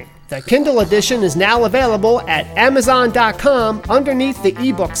prostitution ring. The Kindle edition is now available at Amazon.com underneath the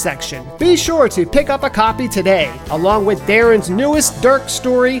ebook section. Be sure to pick up a copy today, along with Darren's newest Dirk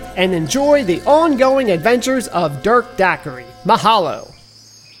story, and enjoy the ongoing adventures of Dirk Daiquiri. Mahalo.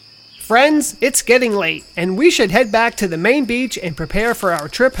 Friends, it's getting late, and we should head back to the main beach and prepare for our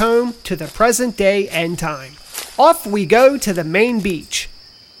trip home to the present day and time. Off we go to the main beach.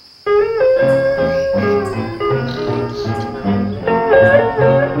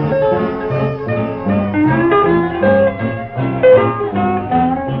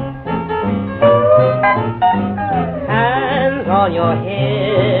 Hands on your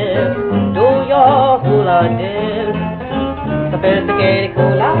hips, do your hula dip. Sophisticated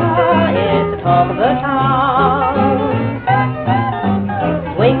hula is the talk of the town.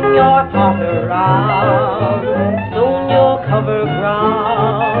 Swing your pot around, soon you'll cover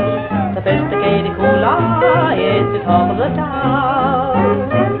ground. Sophisticated hula is the talk of the town.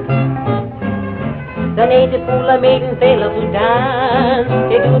 The native hula maidens, they love to dance.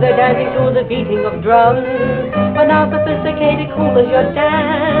 They do their dancing to the beating of drums. But now sophisticated hula's your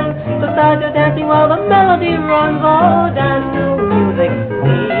chance. So start your dancing while the melody runs. Oh, dance to music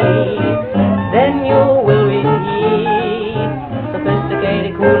sweet, then you will repeat.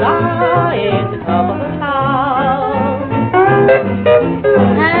 Sophisticated hula is the top of the town.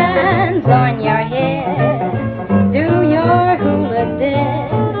 Hands on your hips, do your hula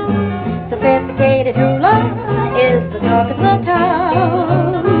dip. Sophisticated hula is the talk of the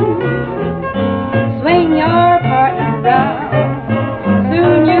town. Swing your partner round,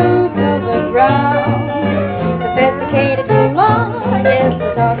 soon you cover ground. Sophisticated hula is the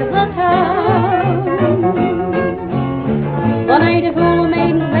talk of the town. The native hula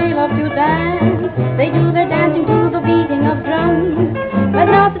maidens, they love to dance. They do their dancing to the beating of drums. But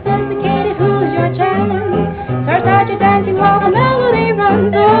now sophisticated hula's your chance. So start your dancing while the melody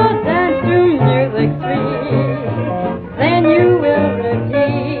runs. Oh, dance to music sweet, then you will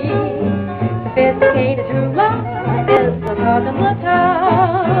repeat. Sophisticated hula is the talk of the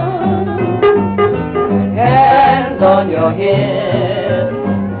town. Hands on your hips,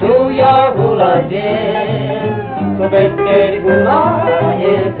 do your hula dip. Sophisticated hula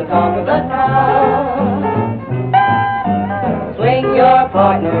is the talk of the town. Swing your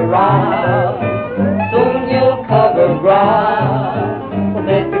partner round, soon you'll cover ground.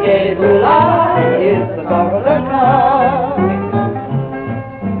 Sophisticated hula is the talk of the town.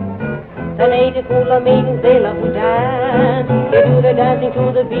 The native hula maidens, they love to dance. They do their dancing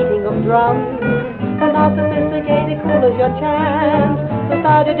to the beating of drums. And now sophisticated hula's your chance. So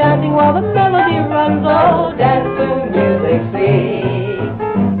start your dancing while the melody runs. Oh, dance to music sweet,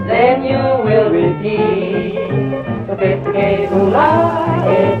 then you will repeat. Sophisticated hula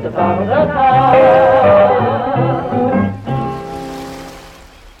is the top of the town.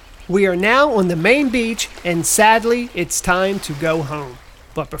 We are now on the main beach, and sadly, it's time to go home.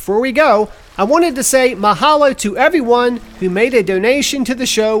 But before we go, I wanted to say mahalo to everyone who made a donation to the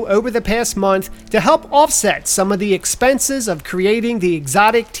show over the past month to help offset some of the expenses of creating the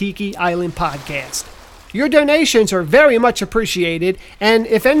Exotic Tiki Island podcast. Your donations are very much appreciated, and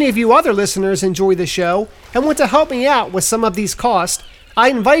if any of you other listeners enjoy the show and want to help me out with some of these costs, I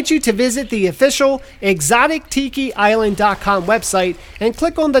invite you to visit the official ExoticTikiIsland.com website and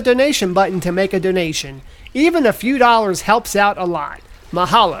click on the donation button to make a donation. Even a few dollars helps out a lot.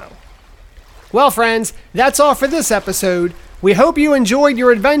 Mahalo. Well, friends, that's all for this episode. We hope you enjoyed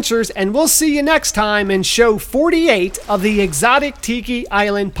your adventures, and we'll see you next time in show 48 of the Exotic Tiki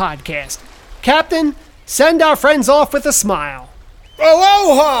Island podcast. Captain, send our friends off with a smile.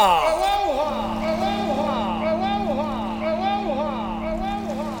 Aloha!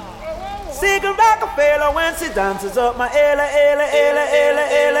 Secret Rockefeller when she dances up my ella, ella, ella, ella,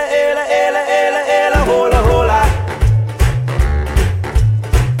 ella, ella, ella, ella, ella, hola, hola.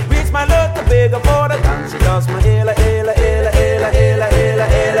 Reach my little bigger for the dance, she does my ella, ella, ella, ella, ella, ella,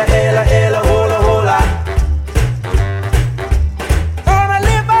 ella, ella, ella, hola, hola. Gonna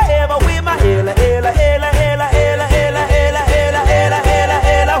live forever with my ella, ella, ella, ella, ella, ella, ella, ella, ella, ella,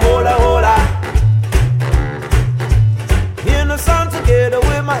 ella, hola, hola. In the sun together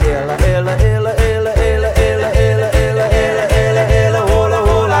with my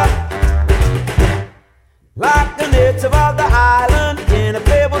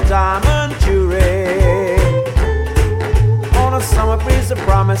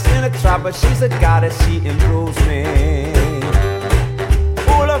promise in a trap, but she's a goddess, she improves me.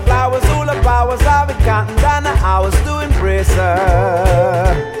 All the flowers, all the powers, I've been counting down the hours to embrace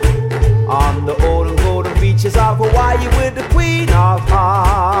her. On the old and golden beaches of Hawaii with the queen of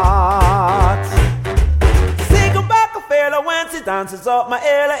hearts. Sing back a fella when she dances up my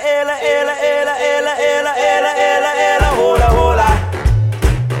ella, ella, ella, ella, ella, ella, ella, ella, ella, hola, hola.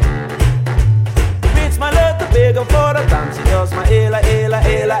 Reach my little bigger for the dance, she does my ella, ella,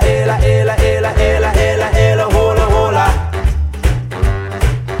 ella, ella, ella, ella, ella, ella, ella, hola, hola.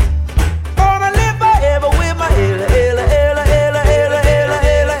 Gonna live forever with my ella, ella, ella, ella, ella, ella,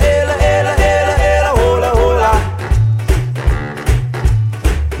 ella, ella, ella, ella, ella, hola, hola.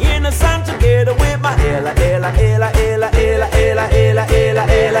 In the sun together with my ella, ella, ella, ella, ella, ella, ella, ella,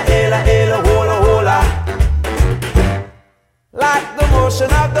 ella, ella, ella, hola, hola. Like the motion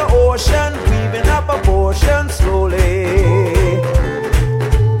of the ocean, weaving up a portion slowly.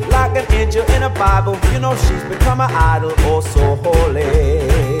 Like an angel in a Bible, you know she's become an idol, oh so holy.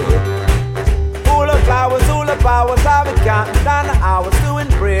 All the flowers, all the powers, I've been counting down the hours to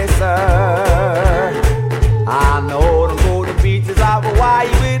embrace her. I know the golden beaches of Hawaii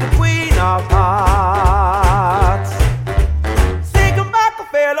with the queen of hearts. Singing back a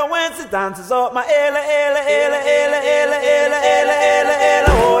fella when she dances up my ella, ella, ella, ella, ella, ella, ella, ella,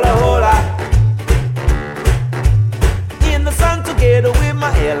 ella, hola, hola. In the sun together with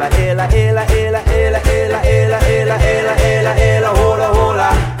my ella, ella, ella, ella, ella, ella, ella, ella, ella, ella, ella, hola,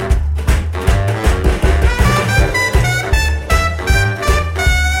 hola.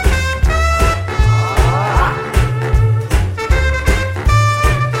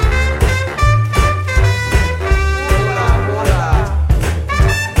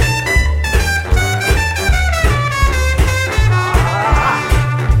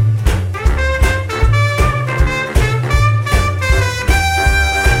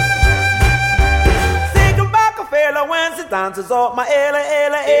 Dances up my ella,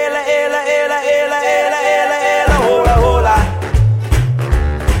 ella, ella, ella, ella, ella, ella, ella, ella, hola, hola.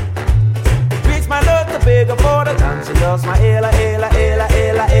 Reach my little bigger for the dance, she does my ella, ella, ella,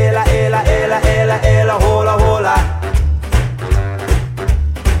 ella, ella, ella, ella, ella, ella, hola, hola.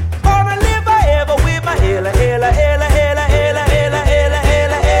 Gonna live forever with my ella, ella, ella, ella, ella, ella, ella,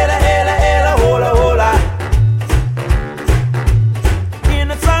 ella, ella, ella, ella, hola, hola. In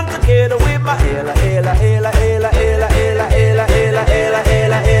the sun together with my ella, ella, ella, ella, ella, ella, ella, ella, ella,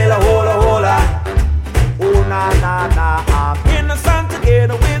 ella, ella, hola, hola. Oh na na na, I'm in the sun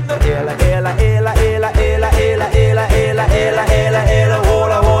together with the ella, ella, ella, ella, ella, ella, ella, ella, ella, ella, ella,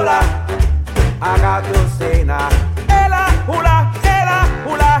 hola, hola. I got to say now, ella, hula, ella,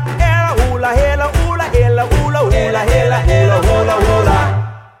 hula, ella, hula, ella, hula, ella, hula, hula, ella, ella, hula, hula.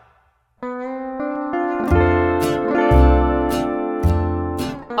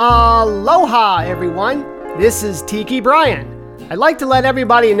 Aloha, everyone. This is Tiki Brian. I'd like to let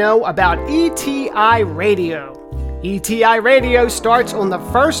everybody know about ETI Radio. ETI Radio starts on the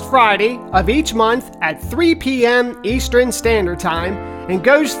first Friday of each month at 3 p.m. Eastern Standard Time and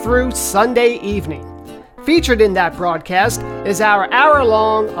goes through Sunday evening. Featured in that broadcast is our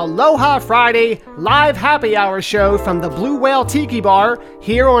hour-long Aloha Friday live happy hour show from the Blue Whale Tiki Bar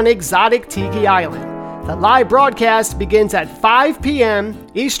here on exotic Tiki Island. The live broadcast begins at 5 p.m.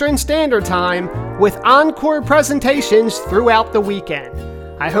 Eastern Standard Time with encore presentations throughout the weekend.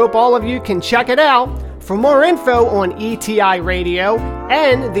 I hope all of you can check it out. For more info on ETI Radio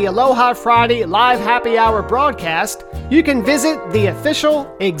and the Aloha Friday Live Happy Hour broadcast, you can visit the official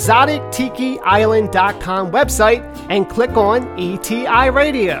ExoticTikiIsland.com website and click on ETI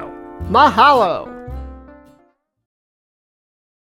Radio. Mahalo!